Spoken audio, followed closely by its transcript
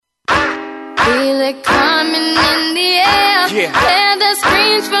Feel it coming in the air. Hear the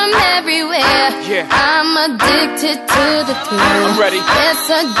screams from everywhere. I'm addicted to the thrill. I'm ready. It's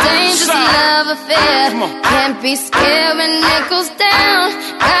a dangerous love affair. Can't be scared when it goes down.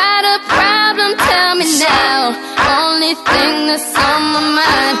 Got a problem? Tell me now. Only thing that's on my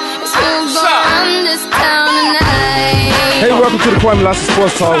mind is who's gonna run this town tonight. Hey, welcome to the Kwamie Lassiter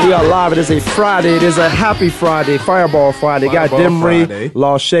Sports Talk. We are live. It is a Friday. It is a happy Friday, Fireball Friday. Got Demery,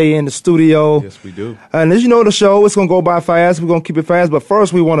 Lassiter in the studio. Yes, we do. And as you know, the show, it's going to go by fast. We're going to keep it fast. But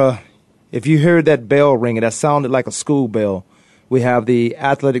first, we want to, if you heard that bell ringing, that sounded like a school bell. We have the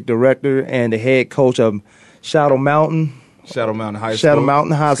athletic director and the head coach of Shadow Mountain High School.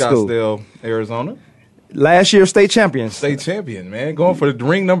 Scottsdale, Arizona. Last year, state champions. State champion, man. Going for the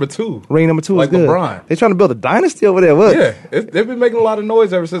ring number 2. Ring number 2 like is good. LeBron. They're trying to build a dynasty over there. What? Yeah. They've been making a lot of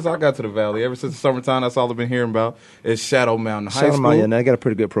noise ever since I got to the Valley. Ever since the summertime, that's all I've been hearing about is Shadow Mountain High School. Yeah, they got a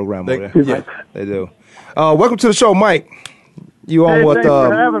pretty good program over there. Yeah. They do. Welcome to the show, Mike. You on what? Thanks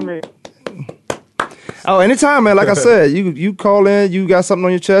for having me. Oh, anytime, man. Like I said, you call in. You got something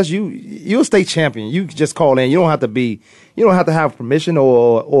on your chest. You're a state champion. You just call in. You don't have to have permission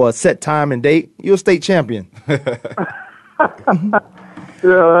or a set time and date. You're a state champion. Yeah,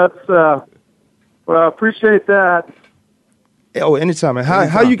 that's. Well, I appreciate that. Oh, anytime, man.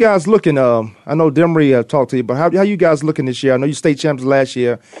 How you guys looking? I know Demery talked to you, but how you guys looking this year? I know you state champions last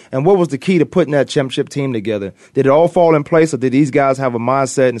year. And what was the key to putting that championship team together? Did it all fall in place, or did these guys have a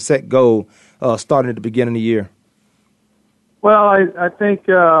mindset and a set goal starting at the beginning of the year? Well, I think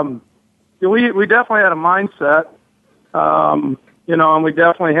we definitely had a mindset, and we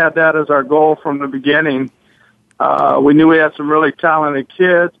definitely had that as our goal from the beginning. We knew we had some really talented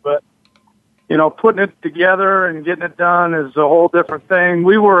kids, but putting it together and getting it done is a whole different thing.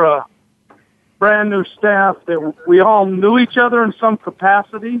 We were a brand new staff that we all knew each other in some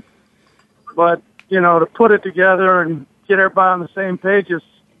capacity, but to put it together and get everybody on the same page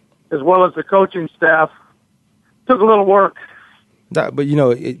as well as the coaching staff took a little work. But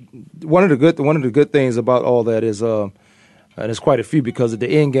one of the good things about all that is, and there's quite a few because the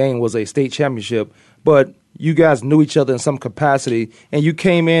end game was a state championship. But you guys knew each other in some capacity, and you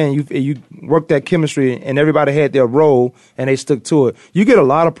came in, you worked that chemistry, and everybody had their role, and they stuck to it. You get a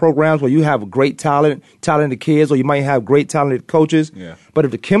lot of programs where you have great talented kids, or you might have great talented coaches. Yeah. But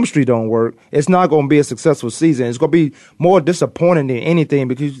if the chemistry don't work, it's not going to be a successful season. It's going to be more disappointing than anything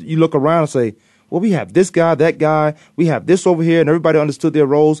because you look around and say, well, we have this guy, that guy, we have this over here, and everybody understood their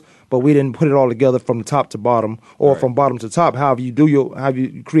roles, but we didn't put it all together from the top to bottom or from bottom to top, however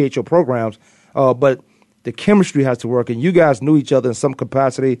you create your programs. But the chemistry has to work, and you guys knew each other in some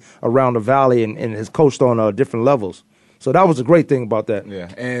capacity around the Valley and has coached on different levels. So that was a great thing about that.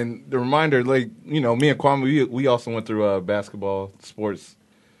 Yeah, and the reminder, me and Kwamie, we also went through basketball sports,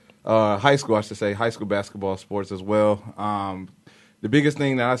 high school basketball sports as well. The biggest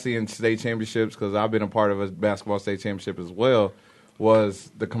thing that I see in state championships, because I've been a part of a basketball state championship as well,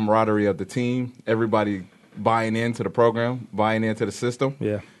 was the camaraderie of the team, everybody buying into the program, buying into the system.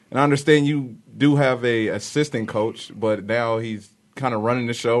 Yeah. And I understand you do have a assistant coach, but now he's kind of running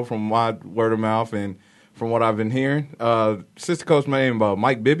the show from my word of mouth and from what I've been hearing. Assistant coach named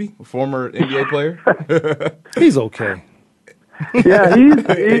Mike Bibby, a former NBA player. He's okay. Yeah,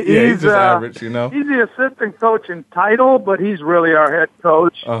 he's just average, He's the assistant coach in title, but he's really our head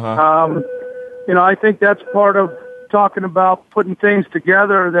coach. Uh-huh. I think that's part of talking about putting things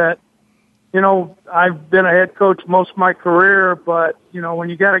together that, I've been a head coach most of my career, but, when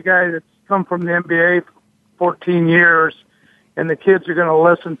you got a guy that's come from the NBA for 14 years and the kids are going to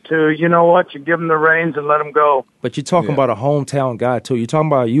listen to, you know what, you give them the reins and let them go. But you're talking about a hometown guy, too. You're talking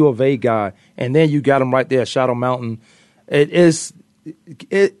about a U of A guy, and then you got him right there at Shadow Mountain. It's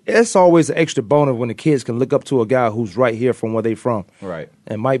always an extra bonus when the kids can look up to a guy who's right here from where they from. Right.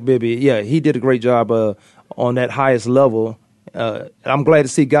 And Mike Bibby, he did a great job on that highest level. I'm glad to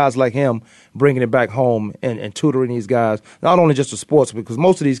see guys like him bringing it back home and tutoring these guys, not only just the sports, because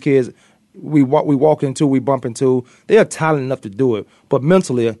most of these kids we bump into, they are talented enough to do it. But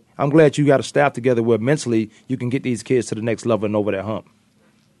mentally, I'm glad you got a staff together where mentally you can get these kids to the next level and over that hump.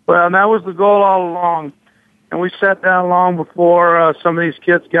 Well, and that was the goal all along. And we sat down long before some of these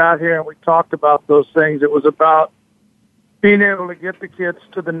kids got here, and we talked about those things. It was about being able to get the kids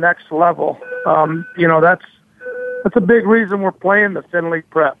to the next level. That's a big reason we're playing the Finley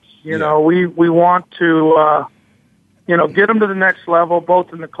Preps. We want to, get them to the next level,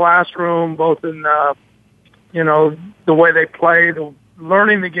 both in the classroom, both in, the way they play,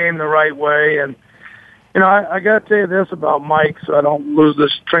 learning the game the right way. And, I got to tell you this about Mike, so I don't lose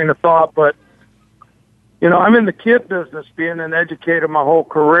this train of thought, but I'm in the kid business, being an educator my whole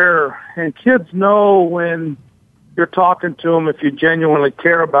career, and kids know when you're talking to them if you genuinely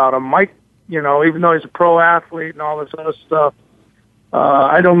care about them. Mike, even though he's a pro athlete and all this other stuff,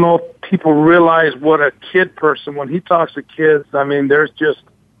 I don't know if people realize what a kid person, when he talks to kids, I mean,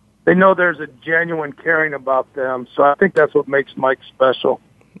 they know there's a genuine caring about them. So I think that's what makes Mike special.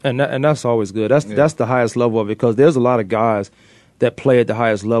 And that's always good. That's the highest level of it, because there's a lot of guys that play at the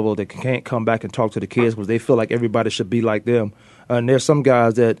highest level that can't come back and talk to the kids because they feel like everybody should be like them. And there's some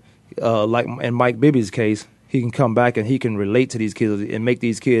guys that, like in Mike Bibby's case, he can come back and he can relate to these kids and make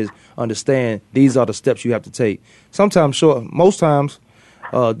these kids understand these are the steps you have to take. Most times,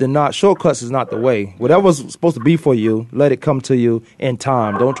 they're not. Shortcuts is not the way. Whatever's supposed to be for you, let it come to you in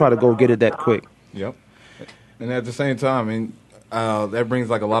time. Don't try to go get it that quick. Yep. And at the same time, that brings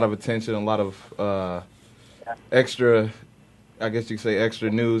like a lot of attention, a lot of extra, I guess you could say, extra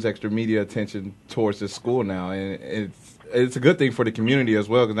news, extra media attention towards this school now, and it's a good thing for the community as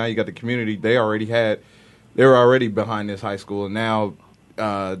well, because now you got the community. They were already behind this high school, and now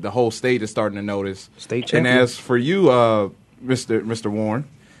the whole state is starting to notice. State champion. And as for you, Mr. Warren,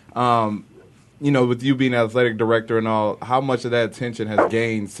 with you being athletic director and all, how much of that attention has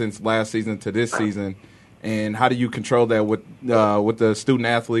gained since last season to this season, and how do you control that with the student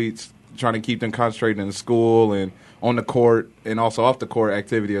athletes, trying to keep them concentrated in school and on the court and also off the court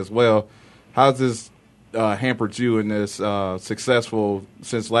activity as well? How's this hampered you in this successful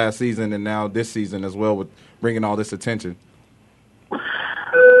since last season and now this season as well with bringing all this attention?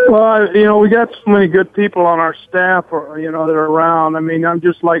 Well, we got so many good people on our staff, that are around. I mean, I'm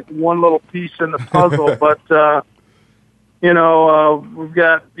just like one little piece in the puzzle, but, we've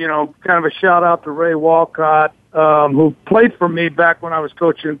got, kind of a shout out to Ray Walcott, who played for me back when I was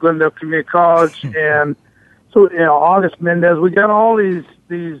coaching at Glendale Community College. And so, August Mendez, we got all these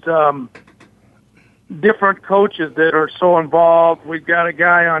different coaches that are so involved. We've got a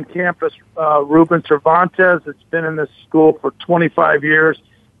guy on campus, Ruben Cervantes, that's been in this school for 25 years.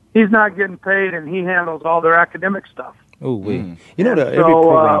 He's not getting paid, and he handles all their academic stuff. Oh, every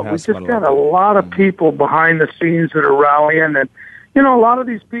program has we just got a lot of people behind the scenes that are rallying, and a lot of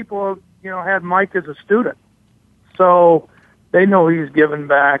these people, had Mike as a student, so they know he's giving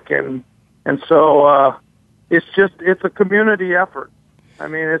back, and so it's a community effort. I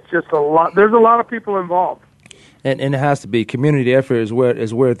mean, it's just a lot. There's a lot of people involved. And it has to be. Community effort is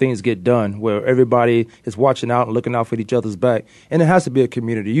where things get done, where everybody is watching out and looking out for each other's back. And it has to be a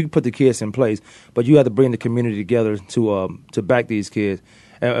community. You can put the kids in place, but you have to bring the community together to back these kids.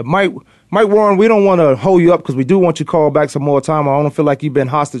 Mike Warren, we don't want to hold you up because we do want you to call back some more time. I don't feel like you've been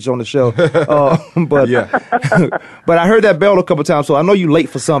hostage on the show. But but I heard that bell a couple times, so I know you're late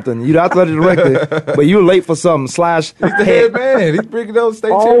for something. You're the athletic director, but you're late for something. He's the head man. He's bringing those state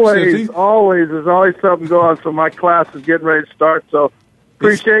championships. Always. There's always something going on, so my class is getting ready to start, so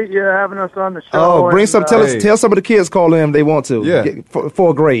appreciate you having us on the show. Oh, bring some. Tell some of the kids call in if they want to. Yeah. For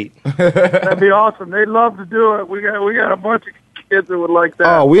a grade. That'd be awesome. They'd love to do it. We got a bunch of kids that would like that.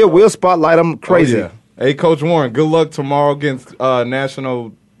 Oh, we'll spotlight them crazy. Oh, yeah. Hey, Coach Warren, good luck tomorrow against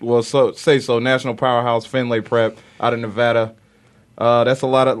national powerhouse Findlay Prep out of Nevada. That's a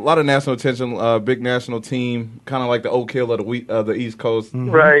lot of national attention. Big national team, kind of like the Oak Hill of the East Coast.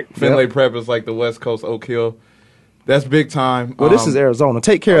 Mm-hmm. Right. Findlay Prep is like the West Coast Oak Hill. That's big time. Well, this is Arizona.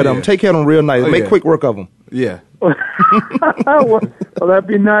 Take care of them. Yeah. Take care of them real nice. Make quick work of them. Yeah. Well, that'd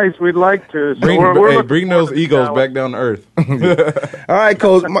be nice. We'd like to. So bring those Eagles back down to earth. All right,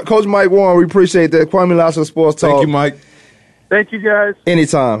 Coach Mike Warren, we appreciate that. Kwamie Lassiter Sports Talk. Thank you, Mike. Thank you, guys.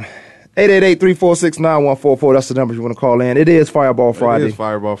 Anytime. 888-346-9144. That's the number you want to call in. It is Fireball Friday. It is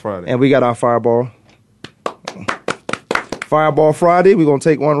Fireball Friday. And we got our Fireball. Fireball Friday. We're going to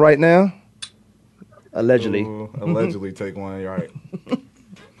take one right now. Allegedly. Allegedly take one. You're right.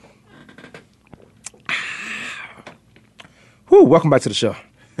 Whew, welcome back to the show.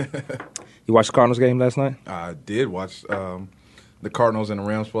 You watched the Cardinals game last night? I did watch the Cardinals and the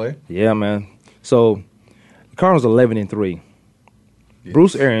Rams play. Yeah, man. So, the Cardinals 11-3. Yes.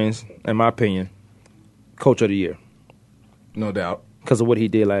 Bruce Arians, in my opinion, coach of the year. No doubt. Because of what he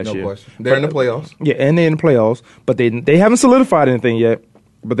did last year. No question. They're in the playoffs. Yeah, and they're in the playoffs. But they haven't solidified anything yet.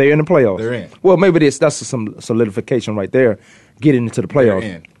 But they're in the playoffs. They're in. Well, maybe that's some solidification right there, getting into the playoffs.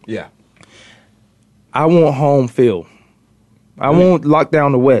 They're in. Yeah. I want home field. I won't lock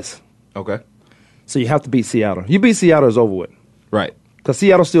down the West. Okay. So you have to beat Seattle. You beat Seattle, it's over with. Right. Because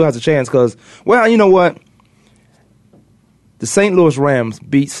Seattle still has a chance because, well, you know what? The St. Louis Rams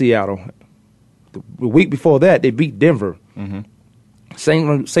beat Seattle. The week before that, they beat Denver. Mm-hmm.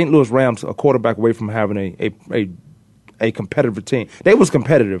 St. Louis Rams a quarterback away from having a competitive team. They was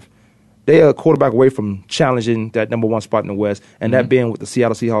competitive They are a quarterback away from challenging that number one spot in the West, and that being with the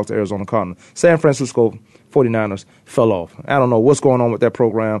Seattle Seahawks, the Arizona Cardinals. San Francisco 49ers fell off. I don't know what's going on with that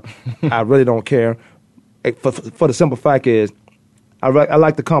program. I really don't care. For the simple fact is, I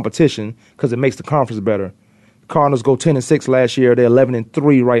like the competition because it makes the conference better. Cardinals go 10-6 last year. They're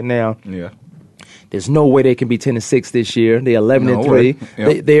 11-3 right now. Yeah. There's no way they can be 10-6 this year. They're 11-3.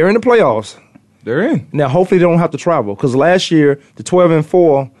 Yep. They're in the playoffs. They're in. Now, hopefully, they don't have to travel because last year the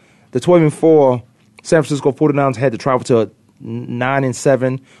 12-4 San Francisco 49ers had to travel to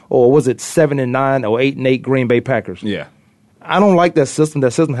 9-7, or was it 7-9 or 8-8 Green Bay Packers? Yeah. I don't like that system.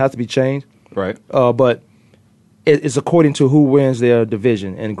 That system has to be changed. Right. But it's according to who wins their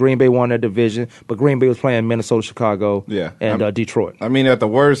division, and Green Bay won their division, but Green Bay was playing Minnesota, Chicago, and Detroit. I mean, at the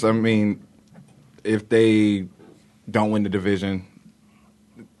worst, if they don't win the division,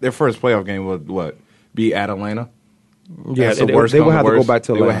 their first playoff game would be at Atlanta. Yeah, they would have to go back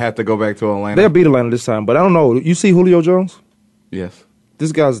to Atlanta. They would have to go back to Atlanta. They'll beat Atlanta this time, but I don't know. You see Julio Jones? Yes.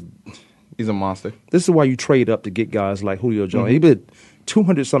 This guy's... He's a monster. This is why you trade up to get guys like Julio Jones. He did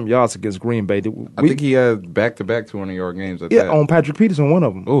 200-something yards against Green Bay. I think he had back-to-back 200-yard games. On Patrick Peterson, one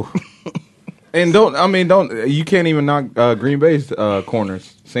of them. Ooh. And you can't even knock Green Bay's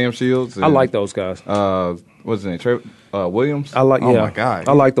corners. Sam Shields. I like those guys. What's his name? Williams? Oh my God.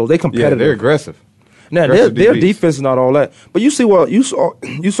 I like those. They competitive. Yeah, they're aggressive. Now their defense is not all that, but you see what you saw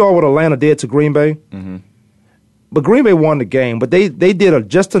what Atlanta did to Green Bay. Mm-hmm. But Green Bay won the game, but they did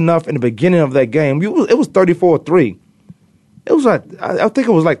just enough in the beginning of that game. It was 34-3. It was like I think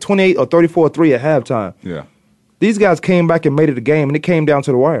it was like 28 or 34-3 at halftime. Yeah, these guys came back and made it a game, and it came down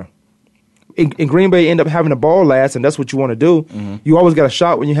to the wire. And Green Bay ended up having the ball last, and that's what you want to do. Mm-hmm. You always got a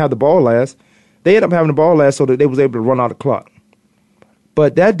shot when you have the ball last. They ended up having the ball last so that they was able to run out the clock.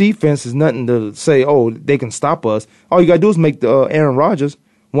 But that defense is nothing to say, they can stop us. All you got to do is make the Aaron Rodgers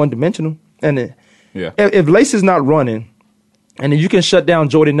one-dimensional. And if Lace's not running, and then you can shut down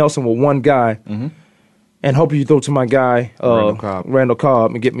Jordy Nelson with one guy and hope you throw to my guy, Randall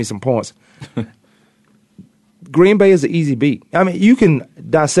Cobb, and get me some points. Green Bay is an easy beat. I mean, you can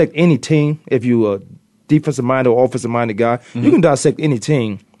dissect any team if you're a defensive-minded or offensive-minded guy. Mm-hmm. You can dissect any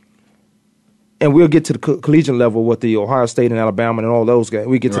team. And we'll get to the collegiate level with the Ohio State and Alabama and all those games.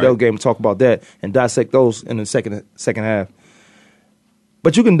 We get to those games and talk about that and dissect those in the second half.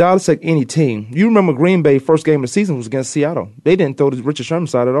 But you can dissect any team. You remember Green Bay first game of the season was against Seattle. They didn't throw the Richard Sherman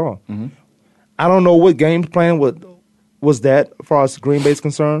side at all. Mm-hmm. I don't know what game plan was that as far as Green Bay's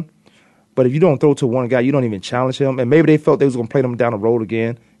concerned. But if you don't throw to one guy, you don't even challenge him. And maybe they felt they was going to play them down the road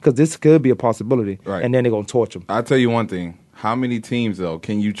again because this could be a possibility. Right. And then they're going to torch them. I'll tell you one thing. How many teams, though,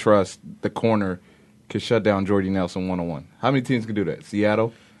 can you trust the corner could shut down Jordy Nelson one-on-one? How many teams can do that?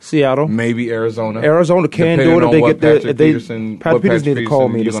 Seattle? Maybe Arizona. Arizona can do it if they get Patrick Peterson. Patrick Peterson need to call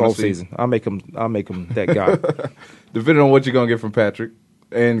me this offseason. I'll make him that guy. Depending on what you're going to get from Patrick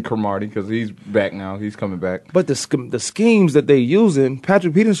and Cromartie, because he's back now. He's coming back. But the schemes that they're using,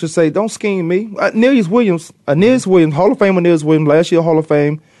 Patrick Peterson should say, don't scheme me. Aeneas Williams, Hall of Fame Aeneas Williams, last year Hall of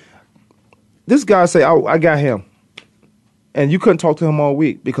Fame. This guy say, I got him. And you couldn't talk to him all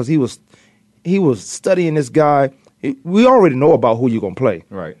week because he was studying this guy. We already know about who you're going to play.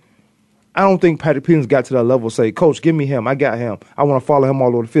 Right. I don't think Patrick Peterson got to that level to say, Coach, give me him. I got him. I want to follow him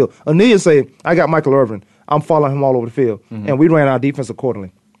all over the field. Aeneas say, I got Michael Irvin. I'm following him all over the field. Mm-hmm. And we ran our defense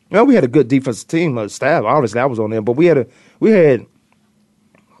accordingly. We had a good defensive team, staff. Obviously, I was on there. But we had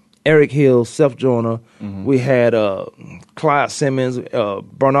Eric Hill, Seth Joyner. Mm-hmm. We had Clyde Simmons,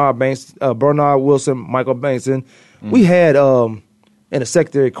 Bernard Wilson, Michael Bankson. Mm-hmm. We had in the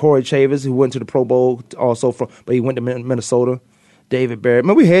secondary Corey Chavez, who went to the Pro Bowl also, but he went to Minnesota. David Barrett.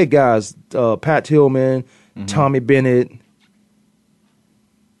 We had guys, Pat Tillman, Tommy Bennett,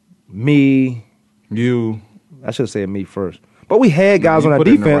 me. You. I should have said me first. But we had guys on our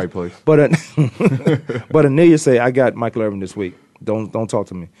defense. In the right place. But Anelia say, I got Michael Irvin this week. Don't talk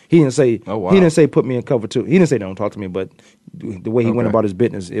to me. He didn't say. Oh, wow. He didn't say put me in cover two. He didn't say don't talk to me. But the way he went about his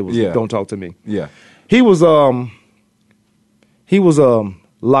business, it was don't talk to me. Yeah. He was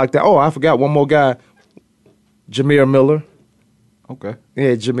locked out. Oh, I forgot one more guy, Jameer Miller. Okay.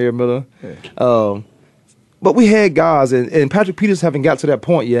 Yeah, Jameer Miller. Yeah. But we had guys, and Patrick Peters haven't got to that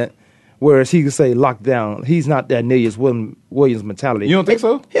point yet, whereas he could say locked down. He's not that Aeneas Williams mentality. You don't think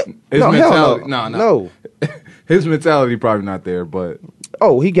so? No. His mentality probably not there, but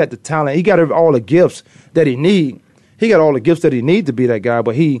he got the talent. He got all the gifts that he need. He got all the gifts that he need to be that guy.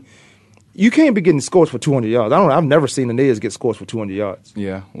 But you can't be getting scores for 200 yards. I've never seen Aeneas get scores for 200 yards.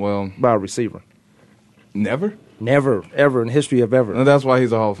 Yeah, well, by a receiver. Never. Never, ever in history of ever. And that's why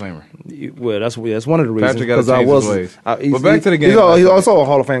he's a Hall of Famer. Well, that's one of the reasons. Patrick got to change his ways. But back to the game. He's also a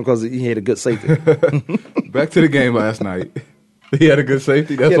Hall of Famer because he had a good safety. Back to the game last night. He had a good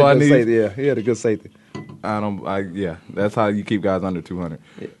safety. That's what I need. Yeah, he had a good safety. That's how you keep guys under 200.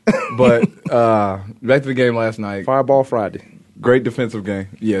 Yeah. But back to the game last night. Fireball Friday. Great defensive game.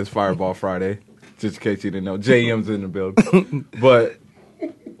 Yeah, it's Fireball Friday. Just in case you didn't know, JM's in the building. But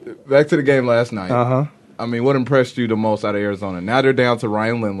back to the game last night. I mean, what impressed you the most out of Arizona? Now they're down to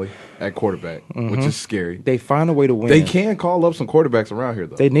Ryan Lindley at quarterback, which is scary. They find a way to win. They can call up some quarterbacks around here,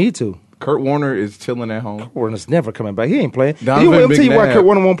 though. They need to. Kurt Warner is chilling at home. Kurt Warner's never coming back. He ain't playing. Donovan I'll tell you why Kurt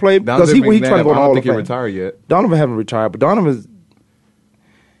Warner won't play. Because he trying to go to the Hall of Fame. I don't think he retired yet. Donovan haven't retired, but Donovan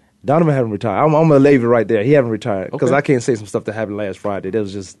haven't retired. I'm going to leave it right there. He haven't retired because I can't say some stuff that happened last Friday. That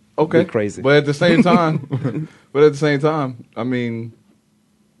was just crazy. But at the same time, I mean,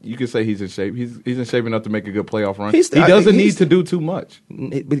 you could say he's in shape. He's in shape enough to make a good playoff run. He doesn't need to do too much.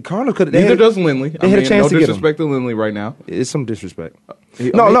 But Cardinals could. Neither does Lindley. They had a chance to get him. No disrespect to Lindley right now. It's some disrespect.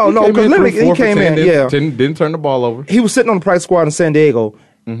 No. Because Lindley he came in. Didn't turn the ball over. He was sitting on the practice squad in San Diego,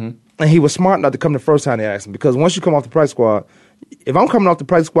 and he was smart enough to come the first time they asked him. Because once you come off the practice squad, if I'm coming off the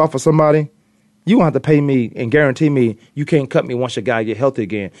practice squad for somebody, you gonna have to pay me and guarantee me you can't cut me once your guy get healthy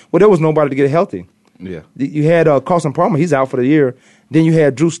again. Well, there was nobody to get healthy. Yeah. You had Carson Palmer. He's out for the year. Then you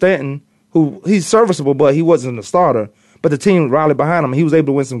had Drew Stanton, who he's serviceable, but he wasn't a starter. But the team rallied behind him. He was able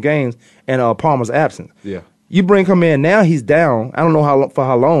to win some games, and Palmer's absent. Yeah. You bring him in now. He's down. I don't know for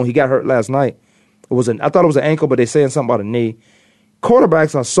how long. He got hurt last night. I thought it was an ankle, but they're saying something about a knee.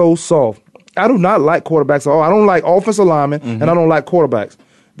 Quarterbacks are so soft. I do not like quarterbacks at all. I don't like offensive linemen, and I don't like quarterbacks.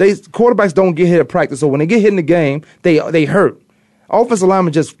 Quarterbacks don't get hit at practice, so when they get hit in the game, they hurt. Offensive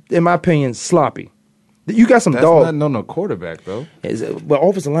linemen just, in my opinion, sloppy. You got some dogs. That's not no quarterback, though. But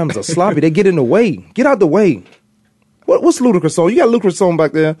offensive linemen are sloppy. They get in the way. Get out the way. What's Ludacris on? You got Ludacris on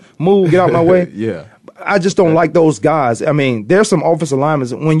back there. Move, get out my way. Yeah. I just don't like those guys. I mean, there's some offensive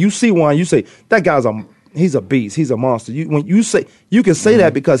linemen. When you see one, you say, that guy's he's a beast. He's a monster. You can say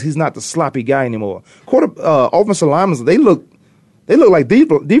that because he's not the sloppy guy anymore. Offensive linemen, they look like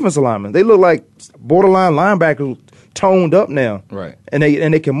defensive linemen. They look like borderline linebackers toned up now. Right. And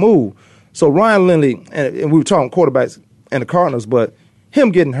they can move. So Ryan Lindley, and we were talking quarterbacks and the Cardinals, but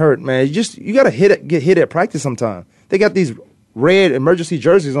him getting hurt, man, you got to get hit at practice sometime. They got these red emergency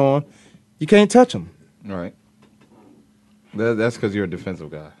jerseys on. You can't touch them. Right. That's because you're a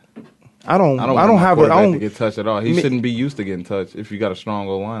defensive guy. I don't to get touched at all. He shouldn't be used to getting touched if you got a strong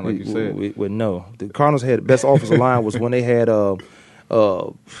old line, like you said. No, the Cardinals had the best offensive line was when they had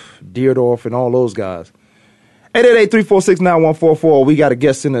Deardorff and all those guys. 888-346-9144. We got a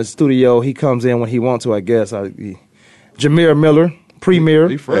guest in the studio. He comes in when he wants to, I guess. Jameer Miller, Premier.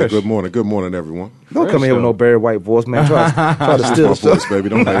 Be fresh. Hey, good morning, everyone. Don't come here with no Barry White voice, man. Try to steal my the voice, baby.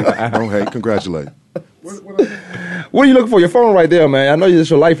 Don't hate. Congratulate. What are you looking for? Your phone right there, man. I know it's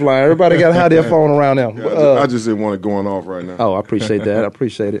your lifeline. Everybody got to have their phone around them. Yeah, I just didn't want it going off right now. Oh, I appreciate that. I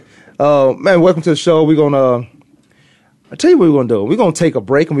appreciate it. Man, welcome to the show. We're going to I tell you what we're going to do. We're going to take a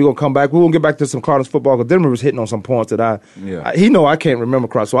break, and we're going to come back. We're going to get back to some Cardinals football, because Denver was hitting on some points that he know I can't remember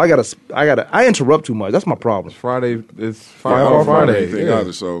across. So I interrupt too much. That's my problem. It's Fireball Friday. Yeah.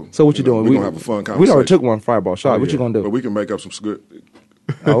 So what you doing? We're going to have a fun conversation. We already took one Fireball shot. What you going to do? But we can make up some good.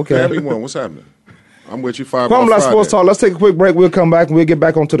 Okay. Have me one. What's happening? I'm with you, Fireball Kwamie Friday. Sports Talk. Let's take a quick break. We'll come back, and we'll get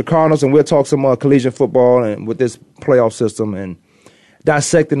back onto the Cardinals, and we'll talk some collegiate football and with this playoff system and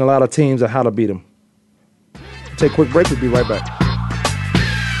dissecting a lot of teams and how to beat them. Take a quick break. We'll be right back.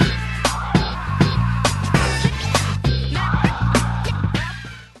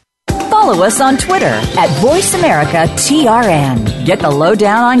 Follow us on Twitter at VoiceAmericaTRN. Get the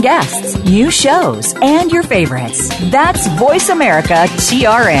lowdown on guests, new shows, and your favorites. That's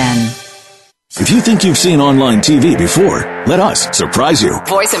VoiceAmericaTRN. If you think you've seen online TV before, let us surprise you.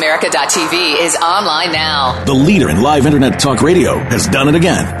 VoiceAmerica.tv is online now. The leader in live internet talk radio has done it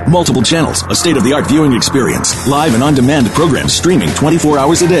again. Multiple channels, a state-of-the-art viewing experience, live and on-demand programs streaming 24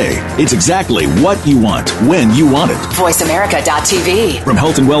 hours a day. It's exactly what you want, when you want it. VoiceAmerica.tv. From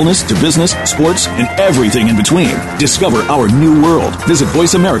health and wellness to business, sports, and everything in between. Discover our new world. Visit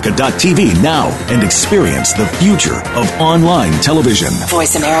VoiceAmerica.tv now and experience the future of online television.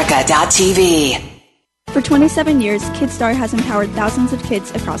 VoiceAmerica.tv. For 27 years, KidStar has empowered thousands of kids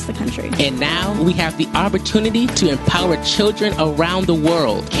across the country. And now we have the opportunity to empower children around the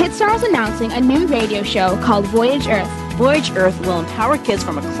world. KidStar is announcing a new radio show called Voyage Earth. Voyage Earth will empower kids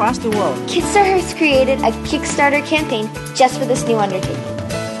from across the world. KidStar has created a Kickstarter campaign just for this new undertaking.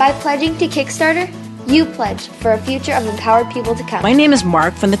 By pledging to Kickstarter, You pledge for a future of empowered people to come. My name is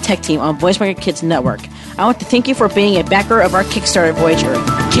Mark from the tech team on Voice America Kids Network. I want to thank you for being a backer of our Kickstarter, Voyage Earth.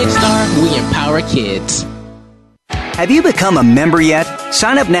 Kickstarter, we empower kids. Have you become a member yet?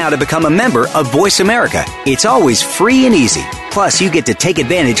 Sign up now to become a member of Voice America. It's always free and easy. Plus, you get to take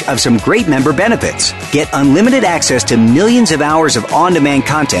advantage of some great member benefits. Get unlimited access to millions of hours of on-demand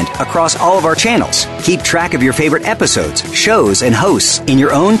content across all of our channels. Keep track of your favorite episodes, shows, and hosts in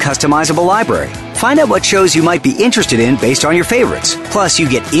your own customizable library. Find out what shows you might be interested in based on your favorites. Plus, you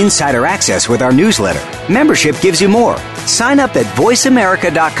get insider access with our newsletter. Membership gives you more. Sign up at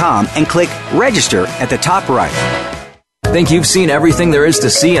voiceamerica.com and click Register at the top right. Think you've seen everything there is to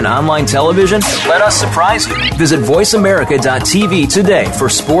see in online television? Let us surprise you. Visit voiceamerica.tv today for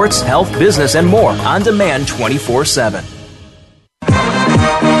sports, health, business, and more on demand 24/7.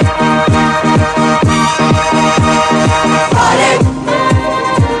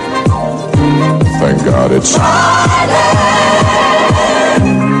 Thank God it's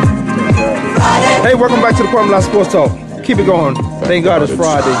Hey, welcome back to the Kwamie Lassiter Sports Talk. Keep it going. Thank God it's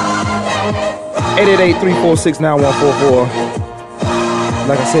Friday. 888-346-9144.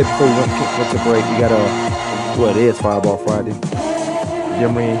 Like I said before we went to break, we got it is Fireball Friday.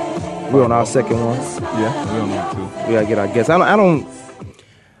 Jimmy, we're on our second one. Yeah, we're on that too. We gotta get our guests.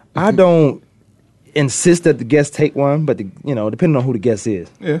 I don't insist that the guest take one, but depending on who the guest is,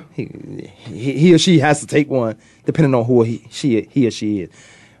 yeah, he or she has to take one, depending on who he or she is.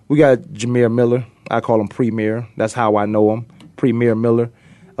 We got Jameer Miller. I call him Premier. That's how I know him. Premier Miller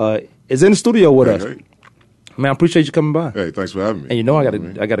is in the studio with us. Hey. Man, I appreciate you coming by. Hey, thanks for having me. And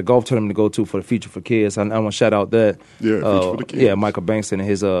I got a golf tournament to go to for the Future for Kids. I want to shout out that. Yeah, Future for the Kids. Yeah, Michael Bankston and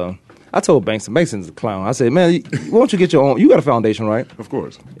his. I told Bankston's a clown. I said, man, why don't you get your own? You got a foundation, right? Of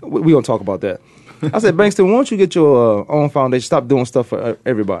course. We're gonna talk about that. I said, Bankston, why don't you get your own foundation? Stop doing stuff for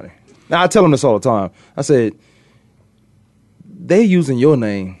everybody. Now I tell them this all the time. I said, they using your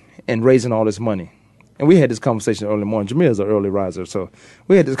name and raising all this money. And we had this conversation early morning. Jameer's an early riser, so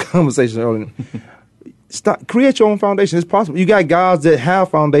we had this conversation early. Create your own foundation. It's possible. You got guys that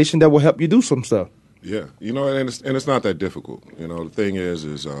have foundation that will help you do some stuff. Yeah, and it's not that difficult. The thing is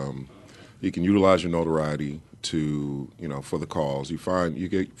you can utilize your notoriety to for the cause. You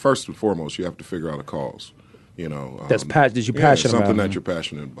get first and foremost you have to figure out a cause. That you're passionate about. Something that you're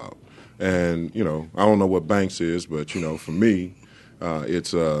passionate about. And I don't know what Banks is, but for me.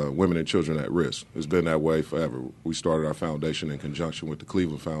 It's women and children at risk. It's been that way forever. We started our foundation in conjunction with the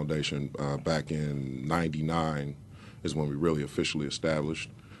Cleveland Foundation back in '99 is when we really officially established.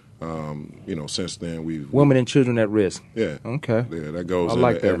 Since then we've women and children at risk. Yeah. Okay. Yeah, that goes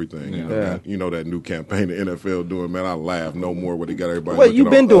into everything. Yeah. That new campaign the NFL doing, man, I laugh no more when they got everybody. Well, you've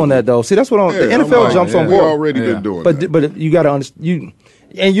been doing that though. See, that's what the NFL jumps on board. We already been doing that. But you got to understand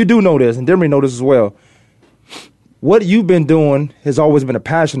and you do know this, and Demery know this as well. What you've been doing has always been a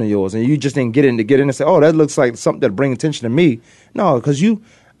passion of yours, and you just didn't get in and say, "Oh, that looks like something that brings attention to me." No, because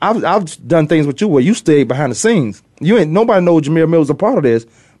I've done things with you where you stayed behind the scenes. Nobody knows Jameer Miller was a part of this,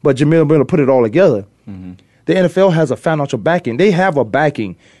 but Jameer Miller put it all together. Mm-hmm. The NFL has a financial backing. They have a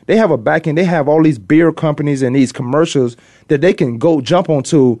backing. They have all these beer companies and these commercials that they can go jump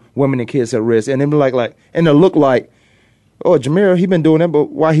onto women and kids at risk, and then be like, and they'll look like, "Oh, Jameer, he been doing that, but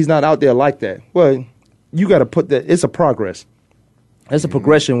why he's not out there like that?" Well. You got to put that. It's a progress. It's a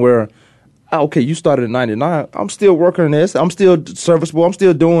progression where, okay, you started in '99. I'm still working on this. I'm still serviceable. I'm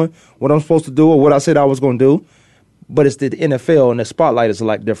still doing what I'm supposed to do or what I said I was going to do. But it's the NFL and the spotlight is a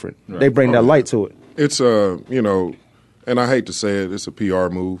lot different. Right. They bring that light to it. It's and I hate to say it, it's a PR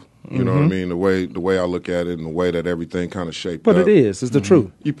move. You know what I mean? The way I look at it and the way that everything kind of shaped up. But it is. It's the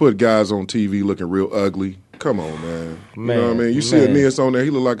truth. You put guys on TV looking real ugly. Come on, man. You know what I mean? You see Aeneas on there, he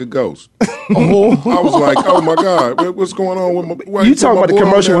look like a ghost. I was like, oh, my God, what's going on with my... You talking about the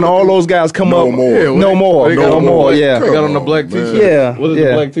commercial when all those guys come up? No more. They got on the black T-shirt. Yeah. What does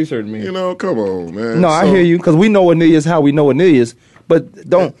the black T-shirt mean? Come on, man. No, I hear you, because we know Aeneas how we know Aeneas, but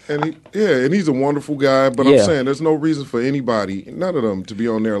don't... And he's a wonderful guy, but I'm saying there's no reason for anybody, none of them, to be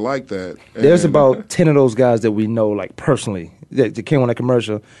on there like that. There's about 10 of those guys that we know, like, personally, that came on that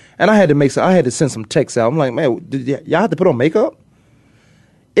commercial, and I had to send some texts out. I'm like, man, did y'all have to put on makeup?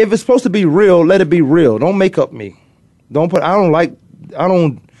 If it's supposed to be real, let it be real. Don't make up me. I'm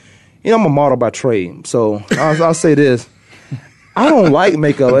a model by trade, so I'll say this. I don't like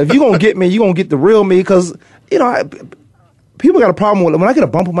makeup. If you're going to get me, you're going to get the real me, because, people got a problem with it. When I get a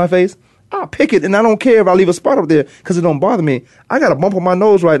bump on my face, I'll pick it, and I don't care if I leave a spot up there because it don't bother me. I got a bump on my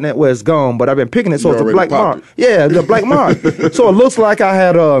nose right now where it's gone, but I've been picking it, so it's a black mark. Yeah, the black mark. So it looks like I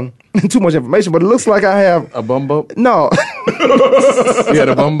had too much information, but it looks like I have a bum bump. No, you had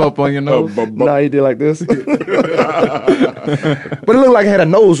a bum bump on your nose. No, you did like this. But it looked like I had a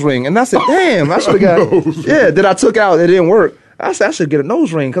nose ring, and I said, "Damn, I should have got." Yeah, that I took out. It didn't work. I said I should get a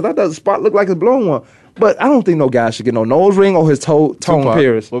nose ring because I thought the spot looked like a blown one. But I don't think no guy should get no nose ring or his tone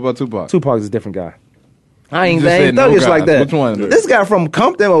pierced. What about Tupac? Tupac is a different guy. I ain't thuggish no like that. Which one? This guy from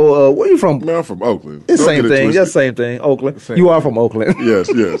Compton or where you from? Man, I'm from Oakland. It's the same thing. Just same thing. Oakland. You are from Oakland. Yes.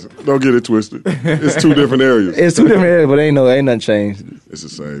 Don't get it twisted. It's two different areas. It's two different areas, but ain't nothing changed. It's the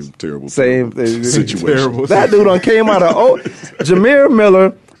same terrible situation. Terrible. That dude done came out of Jameer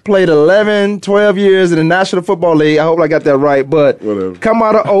Miller played 11, 12 years in the National Football League. I hope I got that right. But whatever. Come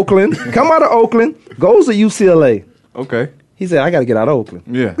out of Oakland, goes to UCLA. Okay. He said, I got to get out of Oakland.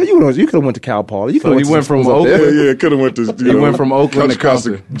 Yeah. You could have went to Cal Poly. So he went from Oakland. Yeah, could have went to. He went from Oakland to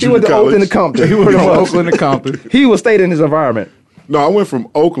Compton. He went to Oakland to Compton. He went from Oakland to Compton. He was stayed in his environment. No, I went from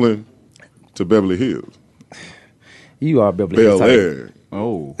Oakland to Beverly Hills. You are Beverly Hills. Bel Air.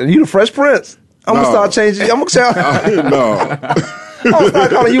 Oh. And you the Fresh Prince. I'm going to start changing. I'm going to shout. No. I'm going to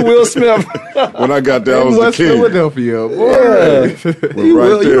start calling you Will Smith. When I got there, I was West the king. Philadelphia. Yeah.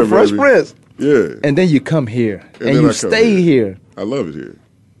 You the Fresh Prince. Yeah. And then you come here. And you stay here. I love it here.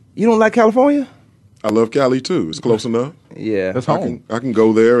 You don't like California? I love Cali too. It's close enough. Yeah. That's home. I can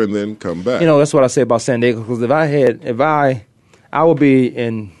go there and then come back. You know, that's what I say about San Diego. Because I would be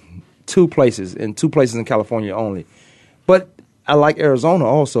in two places in California only. But I like Arizona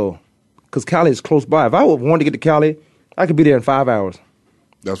also. Because Cali is close by. If I wanted to get to Cali, I could be there in 5 hours.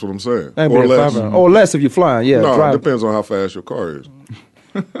 That's what I'm saying. Or less. Or less if you're flying. Yeah. No, drive. it depends on how fast your car is.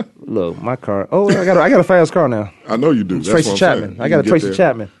 Look, my car. Oh, I got a fast car now. I know you do. That's Tracy what I'm Chapman. saying. I got a Tracy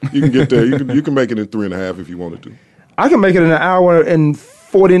Chapman. You can get there. You can make it in 3.5 if you wanted to. I can make it in an hour and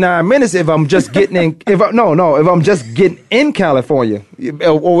 49 minutes if I'm just getting in. If I'm just getting in California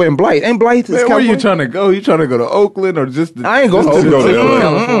or in Blight. Ain't Blight? Man, where you trying to go? You trying to go to Oakland or just? I ain't going to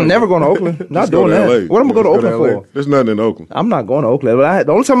Oakland. Never going to Oakland. Not doing that. LA. What am I going to Oakland for? There's nothing in Oakland. I'm not going to Oakland. But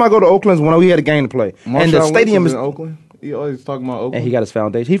the only time I go to Oakland is when we had a game to play, and the stadium is in Oakland. He always talking about Oakland. And he got his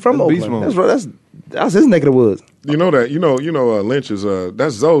foundation. He from That's Oakland. That's his neck of the woods. You know that. Lynch is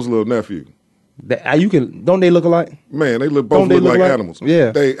that's Zoe's little nephew. Don't they look alike? Man, they both look like animals.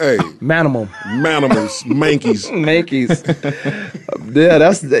 Yeah. Manimals, mankies. Mankies.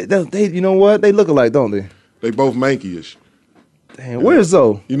 Yeah, they. You know what? They look alike, don't they? They both manky-ish. Damn, where's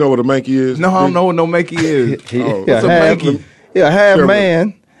Zoe? You know what a manky is? No, I don't know what no manky is. What's a manky? Yeah, half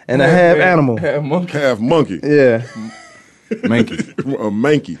man and a half animal. Half monkey. Yeah. Manky. A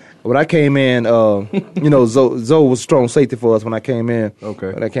manky. When I came in, Zoe was strong safety for us when I came in.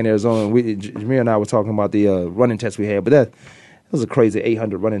 Okay. When I came to Arizona, Jameer and I were talking about the running test we had, but that was a crazy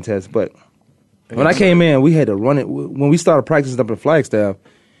 800 running test. But when I came in, we had to run it. When we started practicing up in Flagstaff,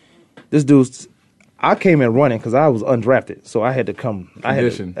 I came in running because I was undrafted, so I had to come. I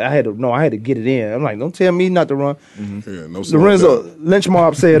had to get it in. I'm like, don't tell me not to run. Mm-hmm. Yeah, no. Lorenzo Lynch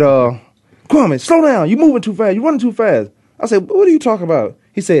Mob said, "Kwamie, slow down. You moving too fast. You running too fast." I said, "What are you talking about?"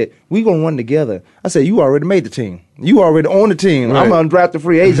 He said, "We gonna run together." I said, "You already made the team. You already on the team. Right. I'm an undrafted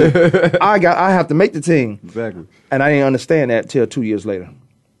free agent. I have to make the team." Exactly. And I didn't understand that till 2 years later.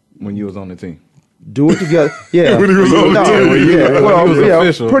 When you was on the team. Do it together. Yeah. When he was on the team. Yeah. Well, he was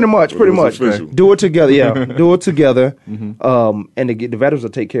official. Pretty much. Official. Do it together. Yeah. Do it together. Mm-hmm. And the veterans will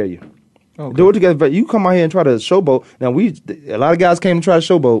take care of you. Okay. Do it together. But you come out here and try to showboat. Now a lot of guys came to try to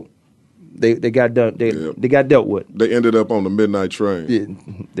showboat. They got done. They got dealt with. They ended up on the midnight train. Yeah,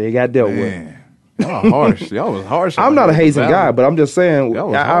 they got dealt with. Y'all harsh. Y'all was harsh. I'm not a hazing guy, but I'm just saying.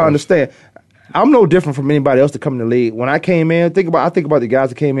 I understand. I'm no different from anybody else to come in the league. When I came in, I think about the guys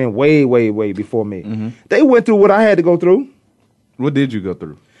that came in way, way, way before me. Mm-hmm. They went through what I had to go through. What did you go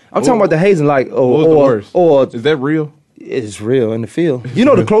through? I'm talking about the hazing, what was the worst? Or is that real? It's real in the field. You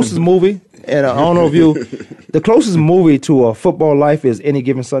know the closest movie, and I don't know if the closest movie to a football life is Any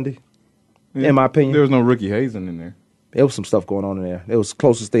Given Sunday. Yeah. In my opinion, there was no rookie hazing in there. There was some stuff going on in there. It was the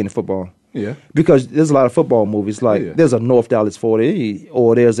closest thing to football. Yeah, because there's a lot of football movies. Like there's a North Dallas 40,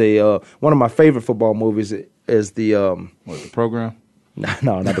 or there's a one of my favorite football movies is the the Program.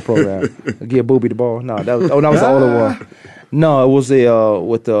 No, not the Program. Give Booby the ball. No, that was the older one. No, it was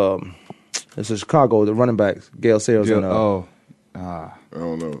it's a Chicago, the running backs, Gale Sayers and I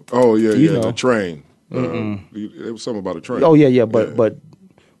don't know. Oh yeah, the train. It was something about a train. Oh yeah, but what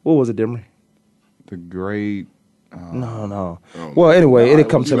was it, Demery? The Great No. Well, anyway, it'll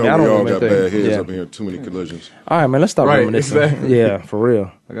come to me. I don't we all remember got anything. bad heads up in here. Too many collisions. All right, man. Let's stop reminiscing. Exactly. Yeah, for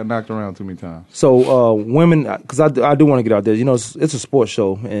real. I got knocked around too many times. So women, because I do want to get out there. You know, it's a sports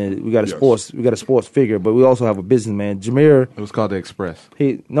show, and we got a sports figure, but we also have a businessman. Jameer. It was called the Express.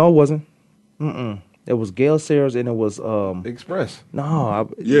 No, it wasn't. It was Gail Sayers, and it was Express. No,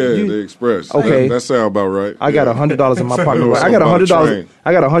 the Express. Okay, that sounds about right. I got $100 in my pocket. I got $100.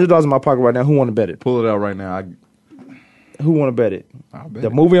 I got $100 in my pocket right now. Who want to bet it? Pull it out right now. Who want to bet it? I'll bet the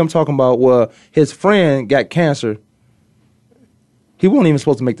movie I'm talking about, well, his friend got cancer. He wasn't even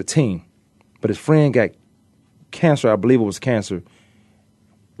supposed to make the team, but his friend got cancer. I believe it was cancer.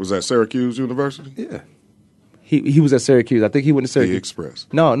 Was that Syracuse University? Yeah. He was at Syracuse. I think he went to Syracuse. The Express.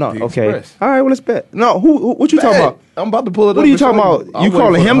 No. The Okay. Express. All right. Well, let's bet. No. What you talking about? I'm about to pull it up. What are you talking about? You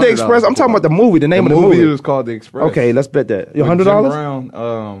calling him the Express? I'm talking about the movie. The name of the movie. The movie was called The Express. Okay. Let's bet that. Your $100. Jim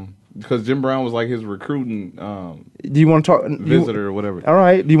Brown. Because Jim Brown was like his recruiting. Do you want to talk visitor or whatever? All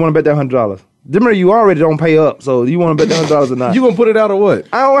right. Do you want to bet that $100? Remember, you already don't pay up, so do you want to bet that $100 or not? You gonna put it out or what?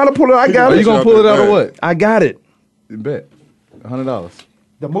 I don't want to pull it. I got it. You gonna pull it out or what? I got it. Bet $100.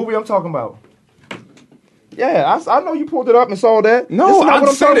 The movie I'm talking about. Yeah, I know you pulled it up and saw that. No, I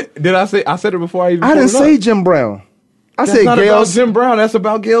said it. Did I say? I said it before I even. I didn't say Jim Brown. I That's said not Gail. about Jim Brown. That's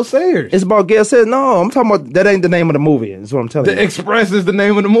about Gail Sayers. It's about Gail Sayers. No, I'm talking about that ain't the name of the movie. That's what I'm telling you. The Express is the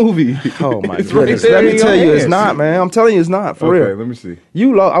name of the movie. Oh my It's goodness! right there Let me in tell your you, it's hands. not, man. I'm telling you, it's not for Okay, real. let me see.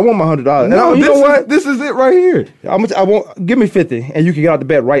 I want my $100. No, you know what? This is it right here. I want. Give me 50, and you can get out the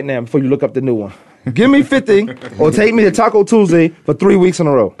bed right now before you look up the new one. Give me 50, or take me to Taco Tuesday for 3 weeks in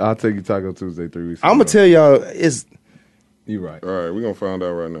a row. I'll take you Taco Tuesday 3 weeks. I'm gonna tell y'all, it's. You right. All right, we're gonna find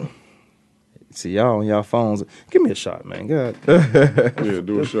out right now. See y'all on y'all phones. Give me a shot, man. God. Yeah,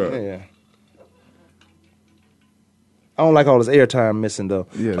 do a shot. Yeah. I don't like all this airtime missing though.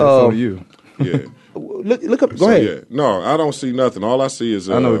 Yeah, that's on you. Yeah. Look up. Go ahead. Yeah. No, I don't see nothing. All I see is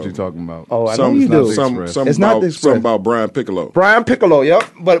I know what you're talking about. Oh, I know you do. Something It's not the Express. something about Brian Piccolo. Brian Piccolo. Yep.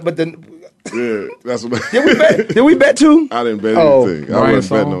 But then. Yeah, that's what. Did we bet too? I didn't bet anything. I wasn't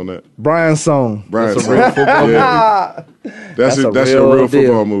betting on that. Brian's Song. Brian's That's a real football movie. That's a real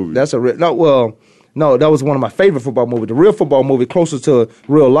football movie. That's a real. No, that was one of my favorite football movies. The real football movie closest to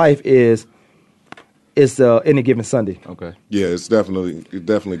real life is Any Given Sunday. Okay. Yeah, it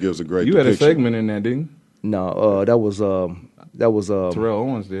definitely gives a great. You had a depiction. segment in that, didn't you? No, that was Terrell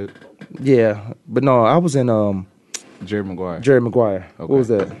Owens did. Yeah, but no, I was in Jerry Maguire. Okay. What was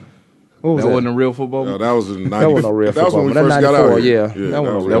that? What was that? Wasn't a real football movie? No, that was in 90. That wasn't a real That was football when we movie. first That got out 94, here. yeah. That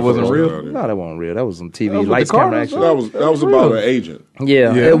wasn't real? No, that wasn't real. That was on TV. was Lights, the camera, Cardinals, action. That was about an agent.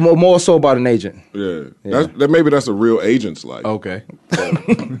 Yeah. More so about an agent. Yeah, maybe that's a real agent's life. Okay.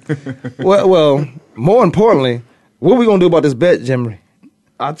 Well, more importantly, what are we gonna do about this bet, Jimmy?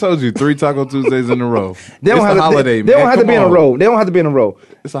 I told you 3 Taco Tuesdays in a row. They don't It's have a holiday, They man. don't have to be in a row. They don't have to be in a row.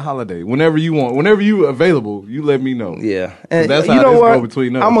 It's a holiday. Whenever you want, whenever you available, you let me know. Yeah, and That's you how know this what? go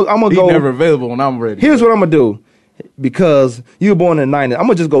between us. I'm gonna He's go. never available when I'm ready. Here's what I'm gonna do, because you were born in the 90s. I'm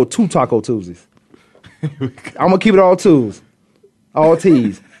gonna just go 2 Taco Tuesdays. I'm gonna keep it all twos, all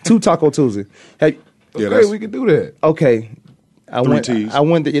T's. 2 Taco Tuesdays. Hey, Okay, we can do that. okay. I went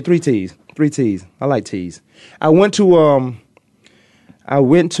to 3 T's. 3 T's. I like T's. I went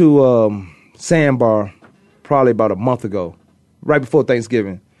to Sandbar probably about a month ago, right before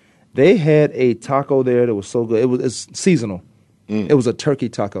Thanksgiving. They had a taco there that was so good. It's seasonal. It was a turkey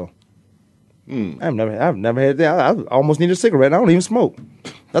taco. I've never had that. I almost need a cigarette. I don't even smoke.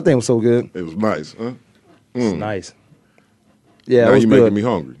 That thing was so good. It was nice, huh? It's nice. Yeah, now it was you're good. making me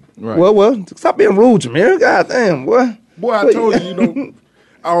hungry. Right. Well, stop being rude, Jameer. God damn, boy. Boy, I told you,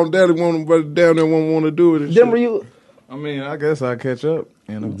 I don't daddy want to down there won't want to do it. And Denver, shit. you. I mean, I guess I'll catch up.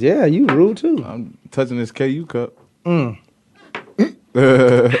 You know? Yeah, you rude too. I'm touching this KU cup. One of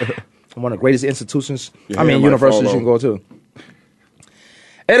the greatest institutions. Universities you can go to.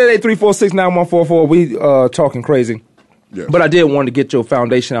 888-346-9144. We talking crazy. Yes. But I did want to get your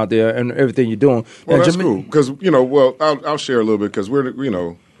foundation out there and everything you're doing. Well, and that's cool because I'll share a little bit because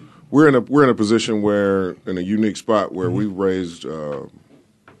we're in a position where in a unique spot where we've raised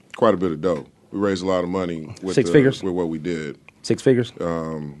quite a bit of dough. We raised a lot of money with 6 figures with what we did. 6 figures,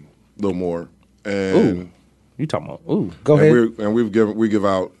 a little more. And you talking about? Go ahead. We give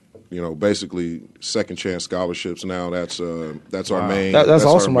out basically second chance scholarships now. That's our main. That's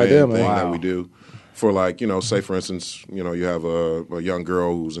awesome our right main there, man. thing Wow. that we do. For say for instance, you have a young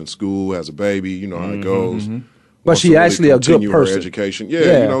girl who's in school, has a baby, you know how it goes. But she actually a good continue her person. education.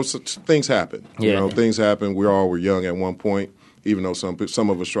 Yeah. Things happen. Yeah. Things happen. We all were young at one point, even though some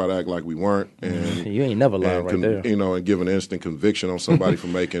of us try to act like we weren't. And you ain't never lied right there. You know, and give an instant conviction on somebody for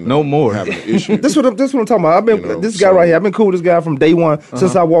making no more having an issue. This what I'm talking about. I've been this guy right here. I've been cool with this guy from day one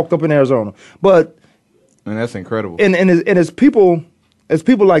since I walked up in Arizona. But and that's incredible. And it's people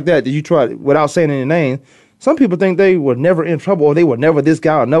like that you try without saying any name. Some people think they were never in trouble, or they were never this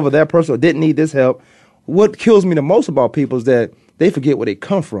guy, or never that person, or didn't need this help. What kills me the most about people is that they forget where they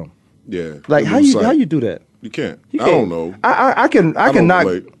come from. Yeah, like how you do that? You can't. I don't know. I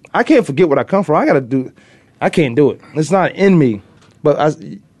can't forget what I come from. I can't do it. It's not in me. But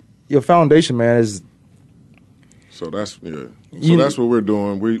your foundation, man, is. So that's that's what we're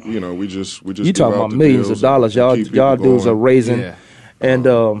doing. We just you talking about millions of dollars. Y'all dudes are raising, and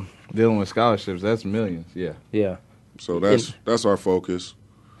dealing with scholarships. That's millions. Yeah. So that's our focus.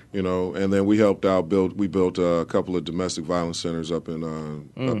 And then we helped out we built a couple of domestic violence centers up in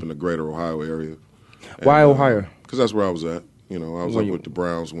the greater Ohio area. Why Ohio? Because that's where I was at. I was up with the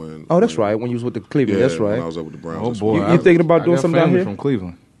Browns when. Oh, that's right. When you was with the Cleveland, yeah, that's right. When I was up with the Browns. Oh boy, you thinking about doing something down here? From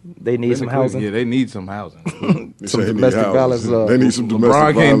Cleveland. They need some housing. Yeah, they need some housing. Some domestic violence. They need some domestic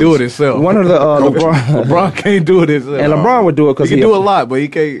LeBron violence. can't do it himself. One of the LeBron can't do it himself. And LeBron would do it because he can do a lot, but he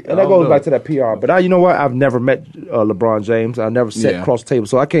can't. And that goes back to that PR. But you know what? I've never met LeBron James. I never sat across the table,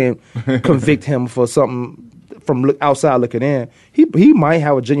 so I can't convict him for something from outside looking in. He might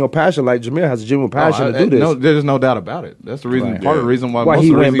have a genuine passion, like Jameer has a genuine passion to do this. No, there's no doubt about it. That's the reason. Right. Part of the reason why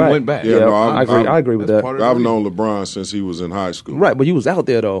he went back. Yeah, no, I agree with that. I've known LeBron since he was in high school. Right, but he was out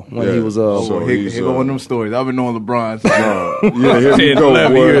there though when he was. So here go one of them stories. I've been knowing LeBron since here we go,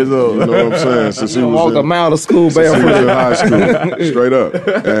 11 boy. years old. You know what I'm saying? Since he walked a mile to school, since he was in high school, straight up.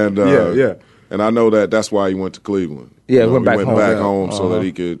 And yeah. And I know that's why he went to Cleveland. Yeah, he went back home so that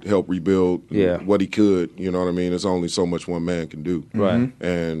he could help rebuild what he could. You know what I mean? It's only so much one man can do. Right.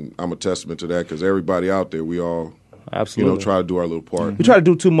 And I'm a testament to that because everybody out there, we all absolutely try to do our little part. We try to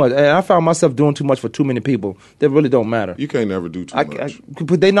do too much. And I found myself doing too much for too many people that really don't matter. You can't never do too much.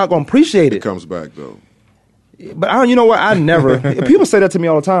 But they're not going to appreciate it. It comes back, though. But you know what? I never. People say that to me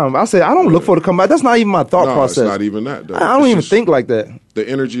all the time. I say I don't look for it to come back. That's not even my thought process. It's not even that. Though. I don't even think like that. The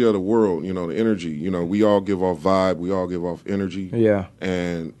energy of the world, the energy. We all give off vibe. We all give off energy. Yeah.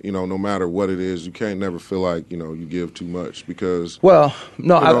 And no matter what it is, you can't never feel like you give too much because. Well,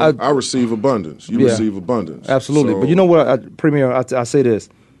 no, I receive abundance. You receive abundance. Absolutely, but you know what, Premier? I say this.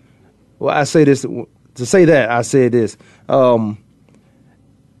 Well, I say this to say that I say this.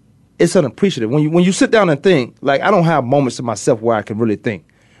 It's unappreciative when you sit down and think. Like I don't have moments to myself where I can really think,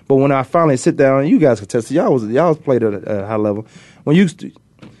 but when I finally sit down, you guys can test it. Y'all played at a high level.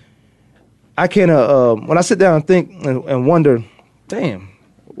 I can't. When I sit down and think and wonder, damn,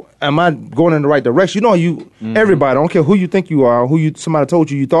 am I going in the right direction? Everybody, I don't care who you think you are, somebody told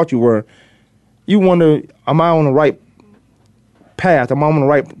you thought you were. You wonder, am I on the right path? Am I on the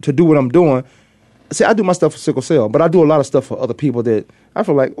right to do what I'm doing? See, I do my stuff for sickle cell, but I do a lot of stuff for other people that I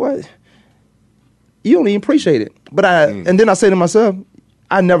feel like, what? You don't even appreciate it. But and then I say to myself,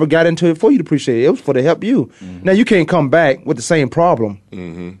 I never got into it for you to appreciate it. It was for to help you. Now you can't come back with the same problem.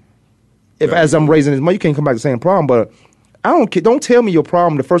 As I'm raising this money, you can't come back with the same problem. But I don't care. Don't tell me your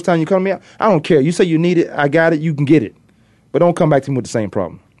problem the first time you come to me. I don't care. You say you need it, I got it. You can get it, but don't come back to me with the same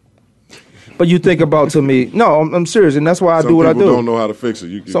problem. But you think about to me, no, I'm serious, and that's why I do what I do. Some people don't know how to fix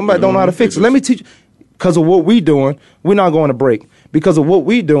it. Somebody don't know how to fix it. Let me teach. Because of what we doing, we're not going to break. Because of what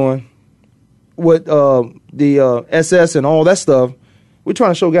we doing with the SS and all that stuff, we're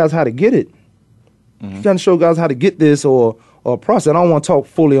trying to show guys how to get it. We're trying to show guys how to get this or process. I don't want to talk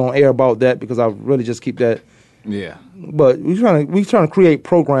fully on air about that because I really just keep that. Yeah. But we're trying to create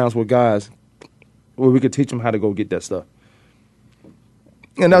programs with guys where we could teach them how to go get that stuff.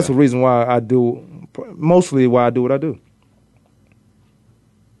 And that's the reason why I do, mostly why I do what I do.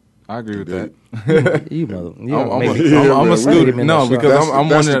 I agree with that. I'm a student. No, because I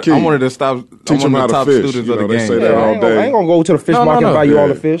wanted to stop. Teach them how to fish. Students of the game. They say that all day. I ain't gonna go to the fish market and buy you all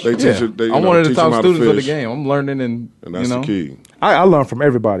the fish. They teach it. I'm one of the top students of the game. I'm learning, and that's the key. I learn from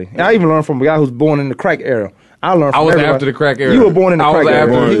everybody. And I even learned from a guy who's born in the crack era. I learned from everybody. After the crack era. You were born in the crack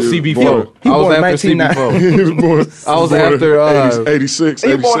era. I was after CB4. I was after CB4. I was after 86,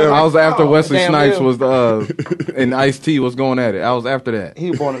 87. I was after Wesley Snipes was and Ice-T was going at it. I was after that.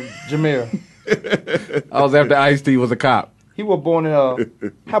 He was born in Jameer. I was after Ice-T was a cop. He was born in how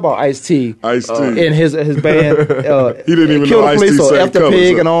about Ice-T? Ice-T. In his band. He didn't even know Ice-T or said F the colors,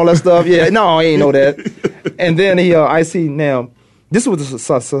 Pig and all that stuff. Yeah, no, I ain't know that. And then he Ice-T now. This was the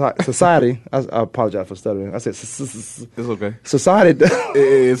society. I apologize for stuttering. I said it's okay. Society.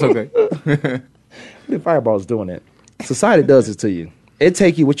 It's okay. The Fireball's doing that. Society does it to you. It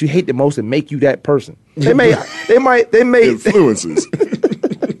take you what you hate the most and make you that person. They made influences.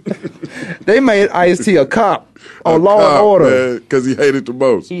 They made Ice-T a cop on Law and Order because he hated the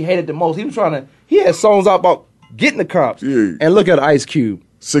most. He hated the most. He was trying to. He had songs out about getting the cops. Yeah. And look at Ice Cube.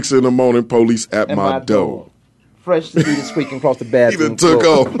 6 a.m, police at my door. Fresh speed squeaking across the bathroom. He done took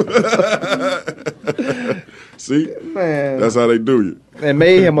off. See, man, that's how they do you. And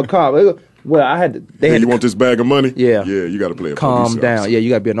made him a cop. Well, I had to. You want this bag of money? Yeah. Yeah, you got to play a calm police down. officer. Yeah, you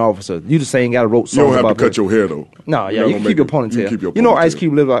got to be an officer. You just saying got to wrote songs You don't have about to cut your hair though. No, yeah, you can keep your ponytail. You know, Ice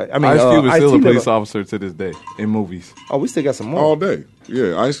Cube live like. I mean, Ice Cube is still a police officer to this day in movies. Oh, we still got some more all day.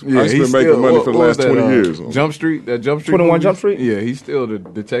 Yeah, Ice been making money for the last 20 years. Jump Street, that Jump Street. 21 movie? Jump Street. Yeah, he's still the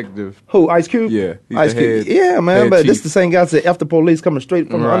detective. Who? Ice Cube. Yeah, he's Ice Cube. Yeah, man, but this is the same guy that said F the police coming straight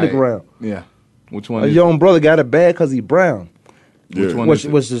from the underground. Yeah, which one? A young brother got it bad because he brown. Yeah. Which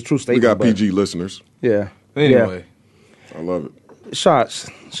one? Which is true statement. We got PG listeners. Yeah. Anyway. I love it. Shots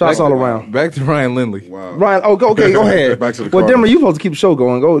all around. Back to Ryan Lindley. Wow. Ryan, okay, go ahead. Back to the Well, Denver, you supposed to keep the show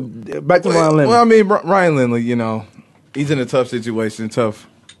going. Go back to Ryan Lindley. Well, I mean, Ryan Lindley, he's in a tough situation, tough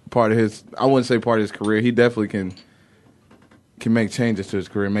part of his. I wouldn't say part of his career. He definitely can make changes to his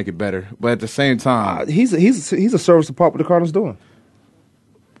career, make it better. But at the same time, he's a service part what the Cardinals doing.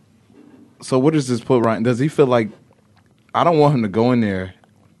 So what does this put Ryan? Does he feel like I don't want him to go in there?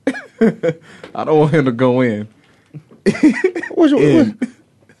 I don't want him to go in.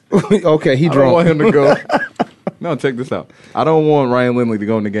 Okay, he drunk. I don't want him to go. No, check this out. I don't want Ryan Lindley to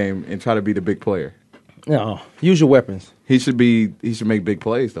go in the game and try to be the big player. No, use your weapons. He should make big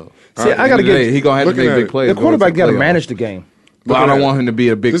plays though. See, I gotta get. He gonna have to make big plays. The quarterback got to manage the game. But I don't want him to be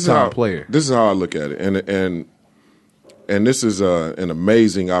a big time player. This is how I look at it, and this is an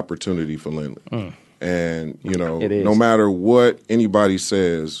amazing opportunity for Lindley. And, no matter what anybody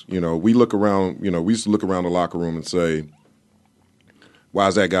says, we look around, we used to look around the locker room and say, why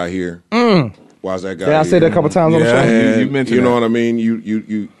is that guy here? Why is that guy here? I said that a couple times on the show. And, you mentioned you know that. what I mean?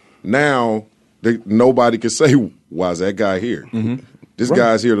 You now, nobody can say, why is that guy here? Mm-hmm. This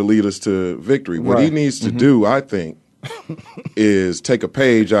guy's here to lead us to victory. What he needs to do, I think, is take a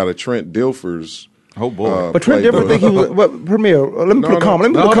page out of Trent Dilfer's. Oh boy! But Trent Dilfer think he was Premier. Let me put a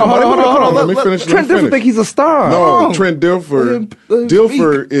comment. Let me put a comment. Let me finish. Trent Dilfer think he's a star. No, Trent Dilfer.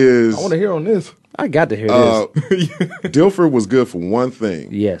 Dilfer is. I want to hear on this. I got to hear this. Dilfer was good for one thing.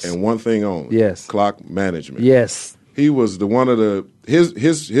 Yes. And one thing only. Yes. Clock management. Yes. He was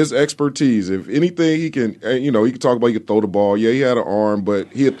his expertise. If anything, he can. He can talk about. He could throw the ball. Yeah, he had an arm,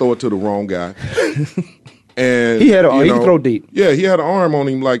 but he'd throw it to the wrong guy. And he had he could throw deep. Yeah, he had an arm on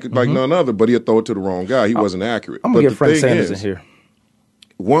him like none other, but he'd throw it to the wrong guy. He wasn't accurate. I'm gonna get Frank Sanders in here.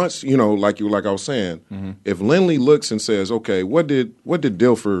 Once like I was saying, if Lindley looks and says, "Okay, what did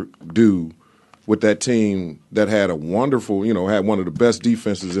Dilfer do with that team that had a wonderful, had one of the best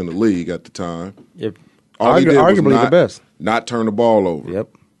defenses in the league at the time?" All he did was arguably the best. Not turn the ball over. Yep.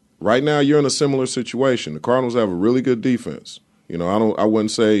 Right now, you're in a similar situation. The Cardinals have a really good defense. I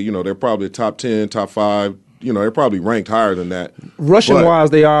wouldn't say, they're probably top 10, top 5. They're probably ranked higher than that. Rushing-wise,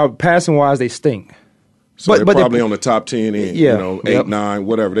 they are. Passing-wise, they stink. So they're probably on the top 10 end, yeah, 8, 9,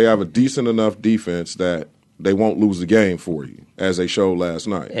 whatever. They have a decent enough defense that they won't lose the game for you, as they showed last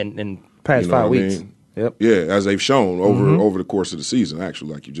night. And past 5 weeks. I mean? Yep. Yeah, as they've shown over the course of the season,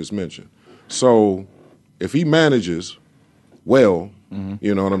 actually, like you just mentioned. So if he manages well,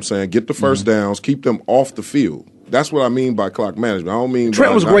 you know what I'm saying, get the first downs, keep them off the field. That's what I mean by clock management. I don't mean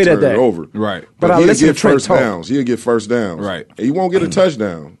Trent was not great at that. It over. Right. But he'll get first talk. downs. He'll get first downs. Right. And he won't get a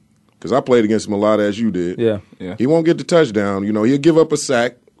touchdown because I played against him a lot as you did. Yeah. He won't get the touchdown. He'll give up a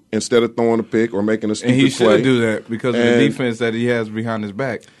sack instead of throwing a pick or making a stupid play. And he should do that because of the defense that he has behind his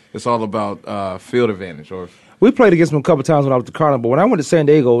back. It's all about field advantage. We played against him a couple times when I was at the Cardinals, but when I went to San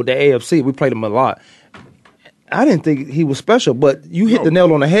Diego, the AFC, we played him a lot. I didn't think he was special, but you hit the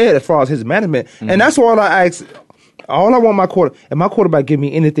nail on the head as far as his management. And that's all I ask. All I want if my quarterback give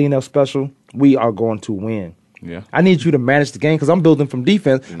me anything else special, we are going to win. Yeah. I need you to manage the game because I'm building from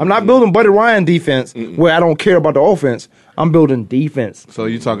defense. I'm not building Buddy Ryan defense where I don't care about the offense. I'm building defense. So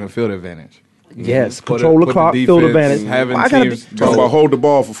you're talking field advantage. Yes, control the clock, field advantage. Having teams talking about hold the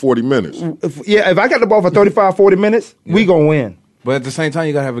ball for 40 minutes. If I got the ball for 35, 40 minutes, we going to win. But at the same time,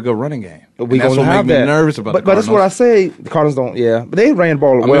 you got to have a good running game. We going to have that. Me nervous about but that's what I say. The Cardinals don't. Yeah, but they ran the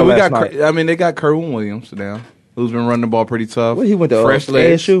ball well last night. They got Kerwin Williams now, who's been running the ball pretty tough. Well, he went to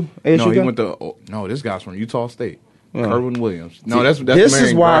ASU. No, he went to. No, this guy's from Utah State. Kerwin Williams. No, that's this Marion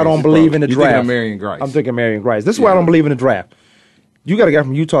is why Grice. I don't believe in the draft. Thinking of Marion Grice. I'm thinking Marion Grice. This is why I don't believe in the draft. You got a guy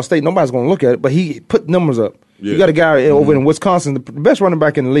from Utah State. Nobody's going to look at it, but he put numbers up. Yeah. You got a guy over in Wisconsin, the best running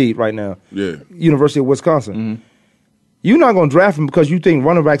back in the league right now. Yeah, University of Wisconsin. You're not going to draft him because you think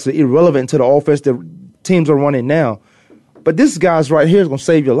running backs are irrelevant to the offense that teams are running now. But this guy's right here is going to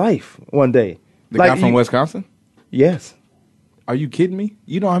save your life one day. The guy from Wisconsin? Yes. Are you kidding me?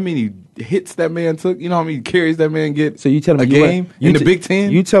 You know how many hits that man took? You know how many carries that man get? So you telling me a game in the Big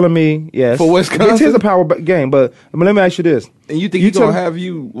Ten? You telling me, yes. For Wisconsin? Big Ten's a power game, but let me ask you this. And you think he's going to have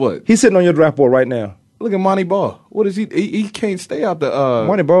you, what? He's sitting on your draft board right now. Look at Monty Ball. What is he? He can't stay out the.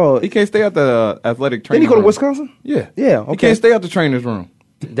 Monty Ball. He can't stay out the athletic training. Didn't he go room. to Wisconsin? Yeah. Yeah. Okay. He can't stay out the trainer's room.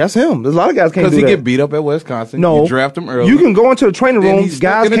 That's him. There's a lot of guys can't do that. Because he get beat up at Wisconsin. No. You draft him early. You can go into the training room.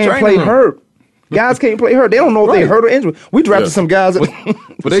 Guys can't play hurt. Guys can't play hurt. They don't know if they hurt or injured. We drafted some guys.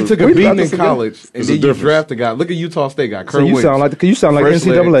 But they took a beating in college, and then you draft a guy. Look at Utah State guy, Kerr Williams. You sound like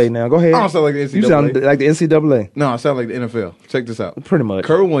NCAA legs. now. Go ahead. I don't sound like the NCAA. You sound like the NCAA. No, I sound like the NFL. Check this out. Pretty much.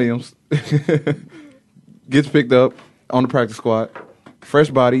 Kerr Williams gets picked up on the practice squad. Fresh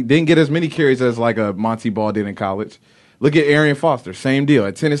body. Didn't get as many carries as like a Monty Ball did in college. Look at Arian Foster. Same deal.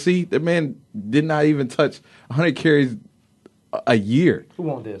 At Tennessee, the man did not even touch 100 carries a year. Who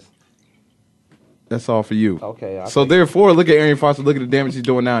won this? That's all for you. Okay. So therefore, look at Arian Foster. Look at the damage he's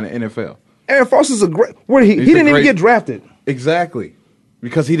doing now in the NFL. Arian Foster's a great. He didn't even get drafted. Exactly.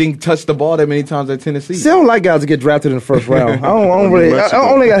 Because he didn't touch the ball that many times at Tennessee. See, I don't like guys that get drafted in the first round. I only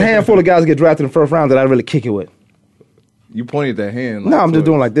got a handful of guys that get drafted in the first round that I really kick it with. You pointed that hand. No, I'm just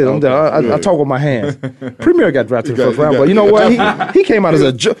doing like this. I talk with my hands. Premier got drafted in the first round, but you know what? He came out as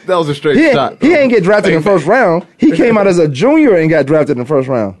a that was a straight shot. He ain't get drafted in the first round. He came out as a junior and got drafted in the first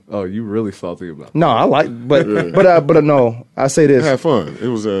round. Oh, you really salty about it. No, I like, but no, I say this. Have fun. It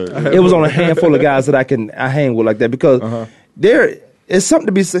was on a handful of guys that I hang with like that because there is something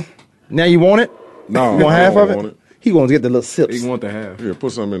to be said. Now you want it? No, you want half of want it? He wants to get the little sips. He want the half. Yeah,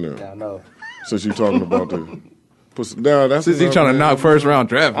 put some in there. Yeah, I know. Since you're talking about the. Since he's trying to knock first round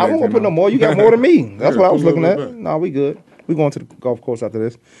draft. I won't put no more. You got more than me. That's what I was looking at. No, we good. We going to the golf course after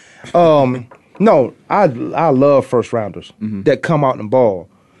this. No, I love first rounders that come out and ball.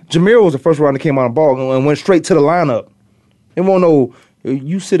 Jameer was the first rounder that came out and ball and went straight to the lineup. It won't know.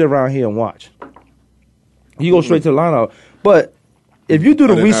 You sit around here and watch. You go straight to the lineup. But if you do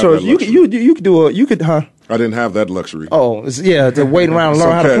the research, you could I didn't have that luxury. Oh, to wait around and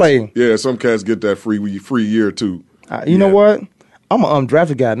learn how to play. Yeah, some cats get that free year too. You know what? I'm an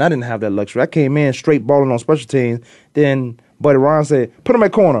undrafted guy, and I didn't have that luxury. I came in straight balling on special teams. Then Buddy Ryan said, "Put him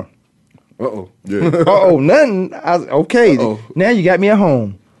at corner." Yeah. Nothing. Okay. Now you got me at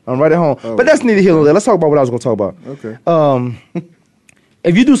home. I'm right at home. But that's neither here nor there. Let's talk about what I was going to talk about. Okay.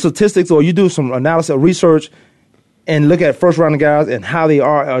 If you do statistics or you do some analysis or research and look at first round guys and how they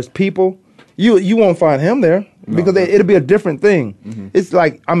are as people, you won't find him there because it'll be a different thing. Mm-hmm. It's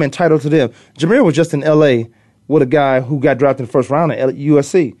like I'm entitled to them. Jameer was just in L.A. with a guy who got drafted in the first round at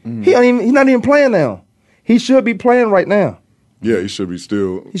USC. Mm-hmm. He's not even playing now. He should be playing right now. Yeah, he should be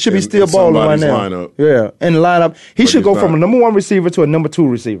still. He should be still balling right now. Lineup. Yeah, in the lineup, he should go from a number 1 receiver to a number 2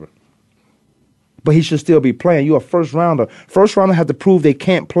 receiver. But he should still be playing. You're a first rounder. First rounder have to prove they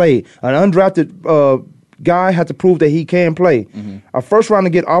can't play. An undrafted guy had to prove that he can play. Mm-hmm. A first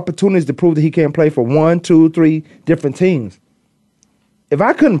rounder get opportunities to prove that he can play for 1, 2, 3 different teams. If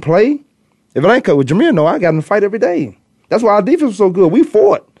I couldn't play, if I ain't cut with Jameer, I got in a fight every day. That's why our defense was so good. We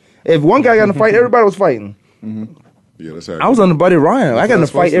fought. If one guy got in a fight, everybody was fighting. Mm-hmm. Yeah, that's how I was under Buddy Ryan. I got in a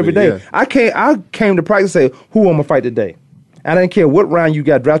fight every day. Yeah. I came to practice and say, who I'm going to fight today? I didn't care what round you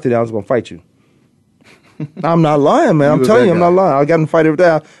got drafted in, I was going to fight you. I'm not lying, man. I'm telling you, I'm not lying. I got in a fight every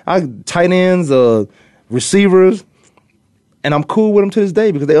day. I tight ends, receivers, and I'm cool with them to this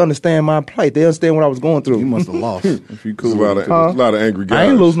day because they understand my plight. They understand what I was going through. You must have lost if you cool. There's a lot of angry guys. I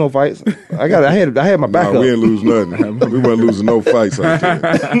ain't lose no fights. I had my back up. We ain't lose nothing. We weren't losing no fights out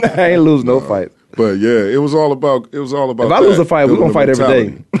there. I ain't lose no fight. But yeah, it was all about. If I lose a fight, we're gonna fight every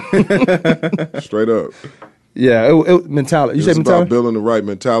day. Straight up. Yeah, it mentality. You say mentality? About building the right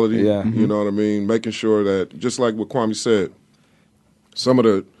mentality. Yeah, you know what I mean. Making sure that, just like what Kwamie said, some of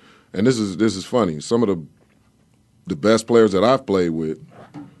the, and this is funny. Some of the best players that I've played with,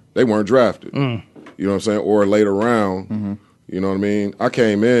 they weren't drafted. You know what I'm saying, or later round. Mm-hmm. You know what I mean. I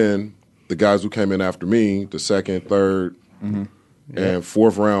came in. The guys who came in after me, the second, third, and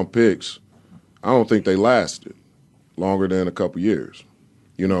fourth round picks, I don't think they lasted longer than a couple years.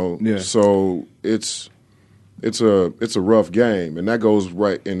 You know, so it's a rough game, and that goes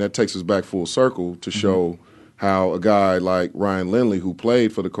right, and that takes us back full circle to show how a guy like Ryan Lindley, who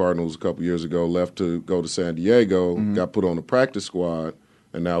played for the Cardinals a couple years ago, left to go to San Diego, got put on the practice squad,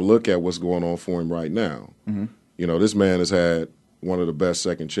 and now look at what's going on for him right now. You know, this man has had one of the best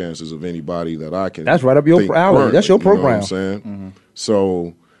second chances of anybody that I can. That's right up your alley. That's your program. You know what I'm saying?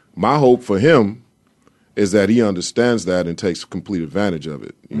 So my hope for him is that he understands that and takes complete advantage of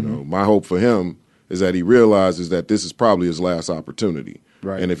it. You know, my hope for him is that he realizes that this is probably his last opportunity.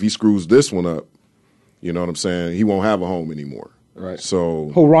 Right. And if he screws this one up, you know what I'm saying, he won't have a home anymore. Right.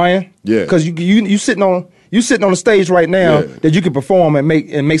 So who, Ryan? Yeah. Because you sitting on the stage right now that you can perform and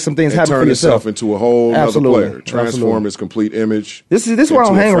make some things happen for yourself. Turn himself into a whole other player. Transform his complete image. This is why I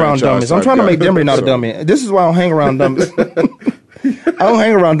don't hang around dummies. I'm trying to make Demery not a dummy. This is why I don't hang around dummies. I don't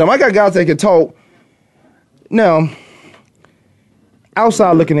hang around dummies. I got guys that can talk. Now,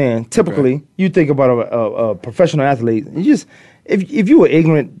 outside looking in, typically you think about a professional athlete. You just if you were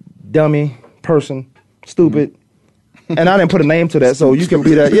ignorant, dummy person, stupid. And I didn't put a name to that, so you can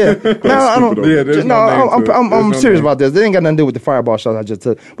be that. Yeah, no, I don't. Yeah, I'm serious about this. They ain't got nothing to do with the fireball shot I just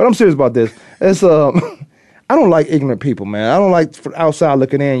took, but I'm serious about this. It's I don't like ignorant people, man. I don't like outside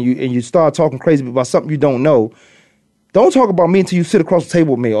looking in. And you start talking crazy about something you don't know. Don't talk about me until you sit across the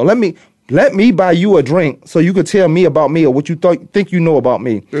table with me, or let me buy you a drink so you could tell me about me or what you think you know about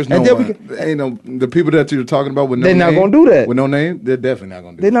me. There's no one. The people that you're talking about with no name. They're not gonna do that. With no name, they're definitely not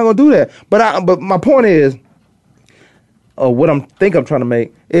gonna do that. They're not gonna do that. But my point is. What I'm trying to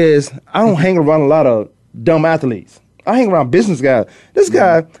make is I don't hang around a lot of dumb athletes. I hang around business guys. This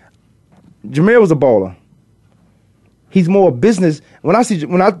guy, Jameer was a baller. He's more business. When I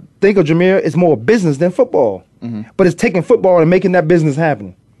think of Jameer, it's more business than football. But it's taking football and making that business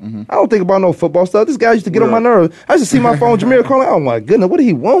happen. I don't think about no football stuff. This guy used to get on my nerves. I used to see my phone, Jameer calling. Oh my goodness, what did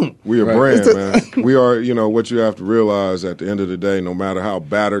he want? We a brand, man. We are. You know what you have to realize at the end of the day. No matter how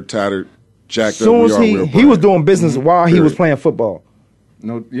battered, tattered, jacked up we are, he was doing business while he was playing football.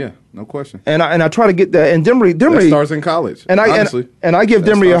 No question. And I try to get that. And Demery that starts in college. And I give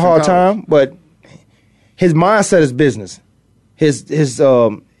Demery a hard time, but his mindset is business. He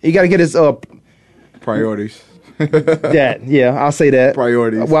got to get his priorities. I'll say that.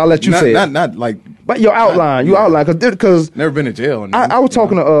 Priorities. Well, I'll let you say it. Not like. But your outline, because never been in jail. I was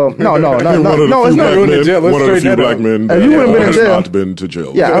talking to no, it's not one of the few black men that you wouldn't been in jail. Not been to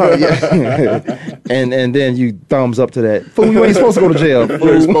jail. Yeah. and then you thumbs up to that. Fool, you ain't supposed to go to jail.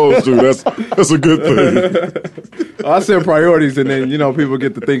 You ain't supposed to. That's a good thing. I said priorities, and then people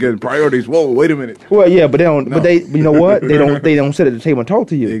get to thinking priorities. Whoa, wait a minute. Well, yeah, but they don't. No. But you know what? They don't sit at the table and talk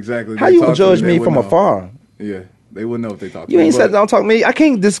to you. Exactly. How you gonna judge me from afar? Yeah. They wouldn't know if they talk to you. You ain't sat down and talk to me. I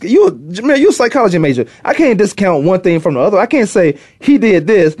can't you're a psychology major. I can't discount one thing from the other. I can't say he did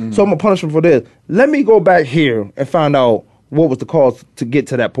this, so I'm gonna punish him for this. Let me go back here and find out what was the cause to get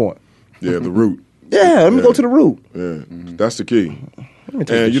to that point. Yeah, the root. Yeah, let me go to the root. Yeah, that's the key. And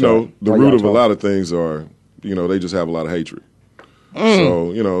the root of a lot of things are, they just have a lot of hatred.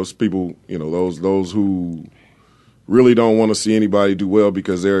 So, it's people, those who really don't want to see anybody do well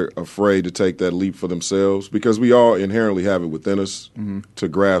because they're afraid to take that leap for themselves, because we all inherently have it within us to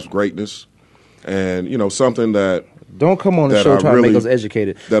grasp greatness. And, something that... Don't come on the show trying to make us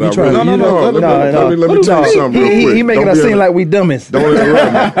educated. Let me tell you something real quick. He making us seem like we dummies. Don't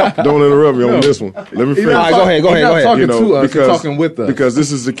interrupt me on this one. Let me finish. All right, go ahead. He's not talking to us, he's talking with us. Because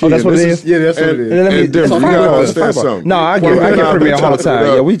this is the key. Oh, that's what it is? Yeah, that's what it is. And you got to understand something. No, I get Premier all the time.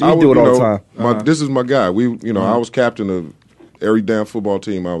 Yeah, we do it all the time. This is my guy. I was captain of every damn football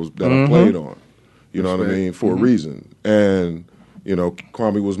team I played on. You know what I mean? For a reason. And,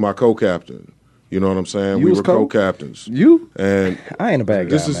 Kwamie was my co-captain. You know what I'm saying? We were co-captains. And I ain't a bad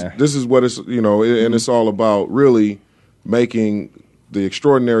guy, man. This is what it's, and it's all about really making the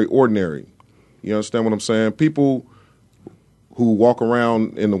extraordinary ordinary. You understand what I'm saying? People who walk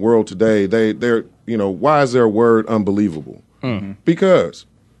around in the world today, they're why is their word unbelievable? Because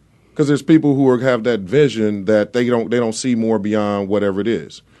there's people who have that vision that they don't see more beyond whatever it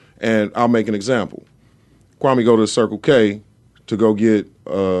is. And I'll make an example. Kwamie go to Circle K to go get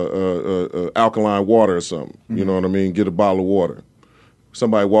alkaline water or something. You know what I mean? Get a bottle of water.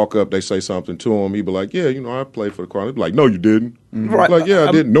 Somebody walk up, they say something to him. He be like, yeah, I played for the Crowns. He be like, no, you didn't. Right. Like, yeah,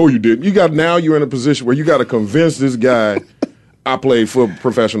 I didn't. No, you didn't. Now you're in a position where you got to convince this guy I played for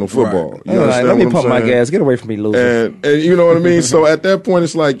professional football. Right. You understand let me pump my gas. Get away from me, loser. And you know what I mean? So at that point,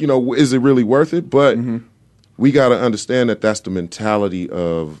 it's like, is it really worth it? But we got to understand that that's the mentality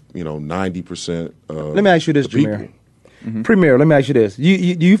of, 90% of Let me ask you this, Jameer. Premier, let me ask you this. Do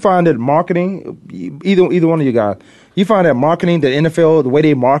you find that marketing, either one of you guys, you find that marketing, the NFL, the way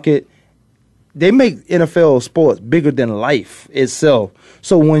they market, they make NFL sports bigger than life itself.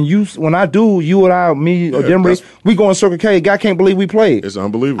 So when you and I, me, or Demery, we go in Circle K, guy can't believe we played. It's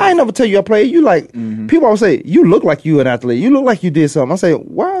unbelievable. I ain't never tell you I played. You people always say, you look like you an athlete. You look like you did something. I say,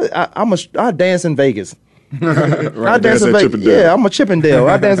 why? I dance in Vegas. I dance in Vegas. Yeah, I'm a Chippendale.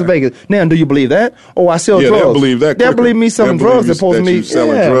 I dance in Vegas. Now, do you believe that? Oh, I sell drugs. They'll believe that. They'll believe me selling drugs. They'll believe me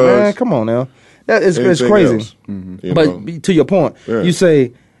selling drugs. Man, come on now. It's crazy. Mm-hmm. But to your point, you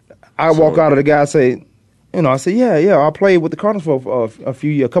say, I walk out of the guy, say, I say, yeah, I played with the Cardinals for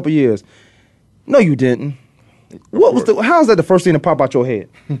a couple years. No, you didn't. How's that the first thing to pop out your head?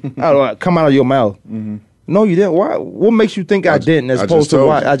 Come out of your mouth? Mm-hmm. No, you didn't. Why? What makes you think I didn't as opposed to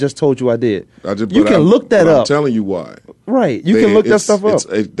why I just told you I did? You can look that up. I'm telling you why. Right. You can look that stuff up.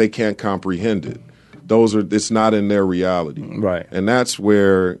 They can't comprehend it. It's not in their reality. Right. And that's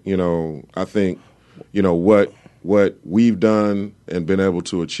where, I think, what we've done and been able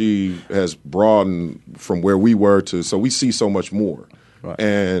to achieve has broadened from where we were so we see so much more. Right.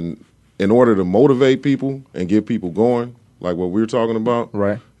 And in order to motivate people and get people going, like what we were talking about,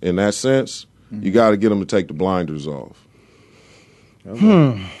 right? In that sense, you got to get them to take the blinders off.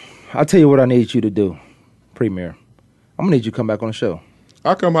 I'll tell you what I need you to do, Premier. I'm going to need you to come back on the show.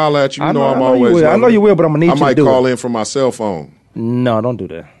 I'll come holler at you. I'm always. I know you will, but I'm going to need you to do it. I might call in from my cell phone. No, don't do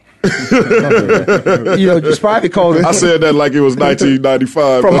that. Spivey called it. I said that like it was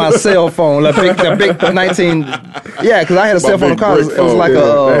 1995 from my cell phone. The big 19. Yeah, because I had a cell phone in college. It was like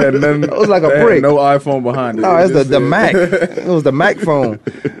it was like a brick. No iPhone behind it. No, it's the Mac. It was the Mac phone.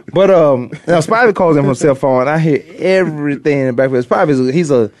 But now Spivey calls in from cell phone. And I hear everything in the back of his. Spivey,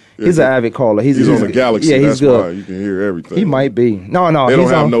 he's an avid caller. He's on the Galaxy. Yeah, he's that's good. Why you can hear everything. He might be. No. They don't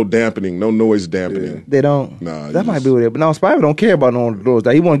have no dampening, no noise dampening. Yeah. They don't. Nah, that might be what it. But no, Spivey don't care about no doors.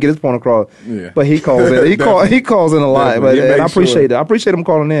 He want to get his point across. Yeah. But he calls in. He calls in a lot. But and I appreciate it. I appreciate him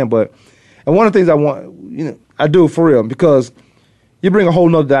calling in. But and one of the things I want, I do for real because you bring a whole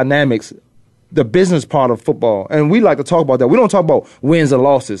nother dynamics. The business part of football, and we like to talk about that. We don't talk about wins and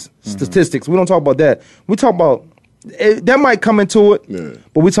losses, statistics. We don't talk about that. We talk about that might come into it,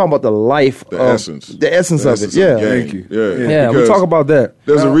 but we talk about the life, the essence of it. Yeah, thank you. Yeah, we talk about that.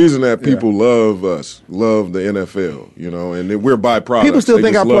 There's a reason that people love us, love the NFL, and we're byproducts. People still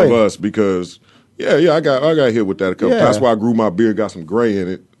think I play. Love us because, I got hit with that a couple. That's why I grew my beard, got some gray in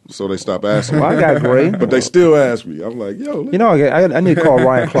it. So they stopped asking me. Well, I got gray. But they still ask me. I'm like, yo. I need to call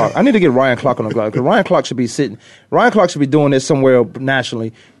Ryan Clark. I need to get Ryan Clark on the block because Ryan Clark should be doing this somewhere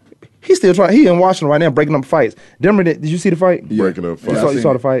nationally. He's still trying. He in Washington right now breaking up fights. Denver, did you see the fight? Yeah. Breaking up fights. You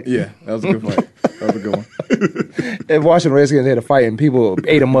saw the fight? Yeah, that was a good fight. That was a good one. And Washington Redskins had a fight and people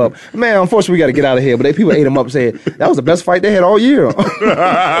ate him up. Man, unfortunately, we got to get out of here. But people ate him up and said, that was the best fight they had all year. That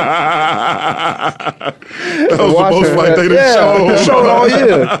was the most fight they showed all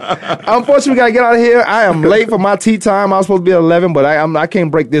year. Unfortunately, we got to get out of here. I am late for my tea time. I was supposed to be at 11, but I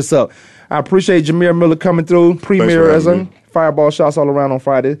can't break this up. I appreciate Jameer Miller coming through. Premier as a fireball shots all around on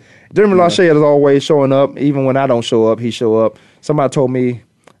Friday. Jeremy Lassiter is always showing up. Even when I don't show up, he show up. Somebody told me,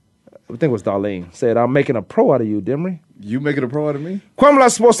 I think it was Darlene, said, I'm making a pro out of you, Demery. You making a pro out of me? Kwamie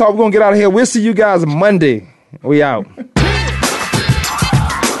Lassiter Sports Talk. We're going to get out of here. We'll see you guys Monday. We out.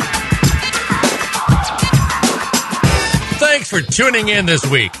 Thanks for tuning in this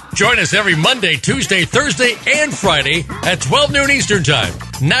week. Join us every Monday, Tuesday, Thursday, and Friday at 12 noon Eastern Time,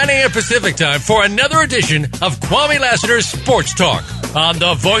 9 a.m. Pacific Time for another edition of Kwamie Lassiter's Sports Talk on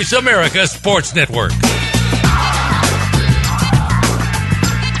the Voice America Sports Network.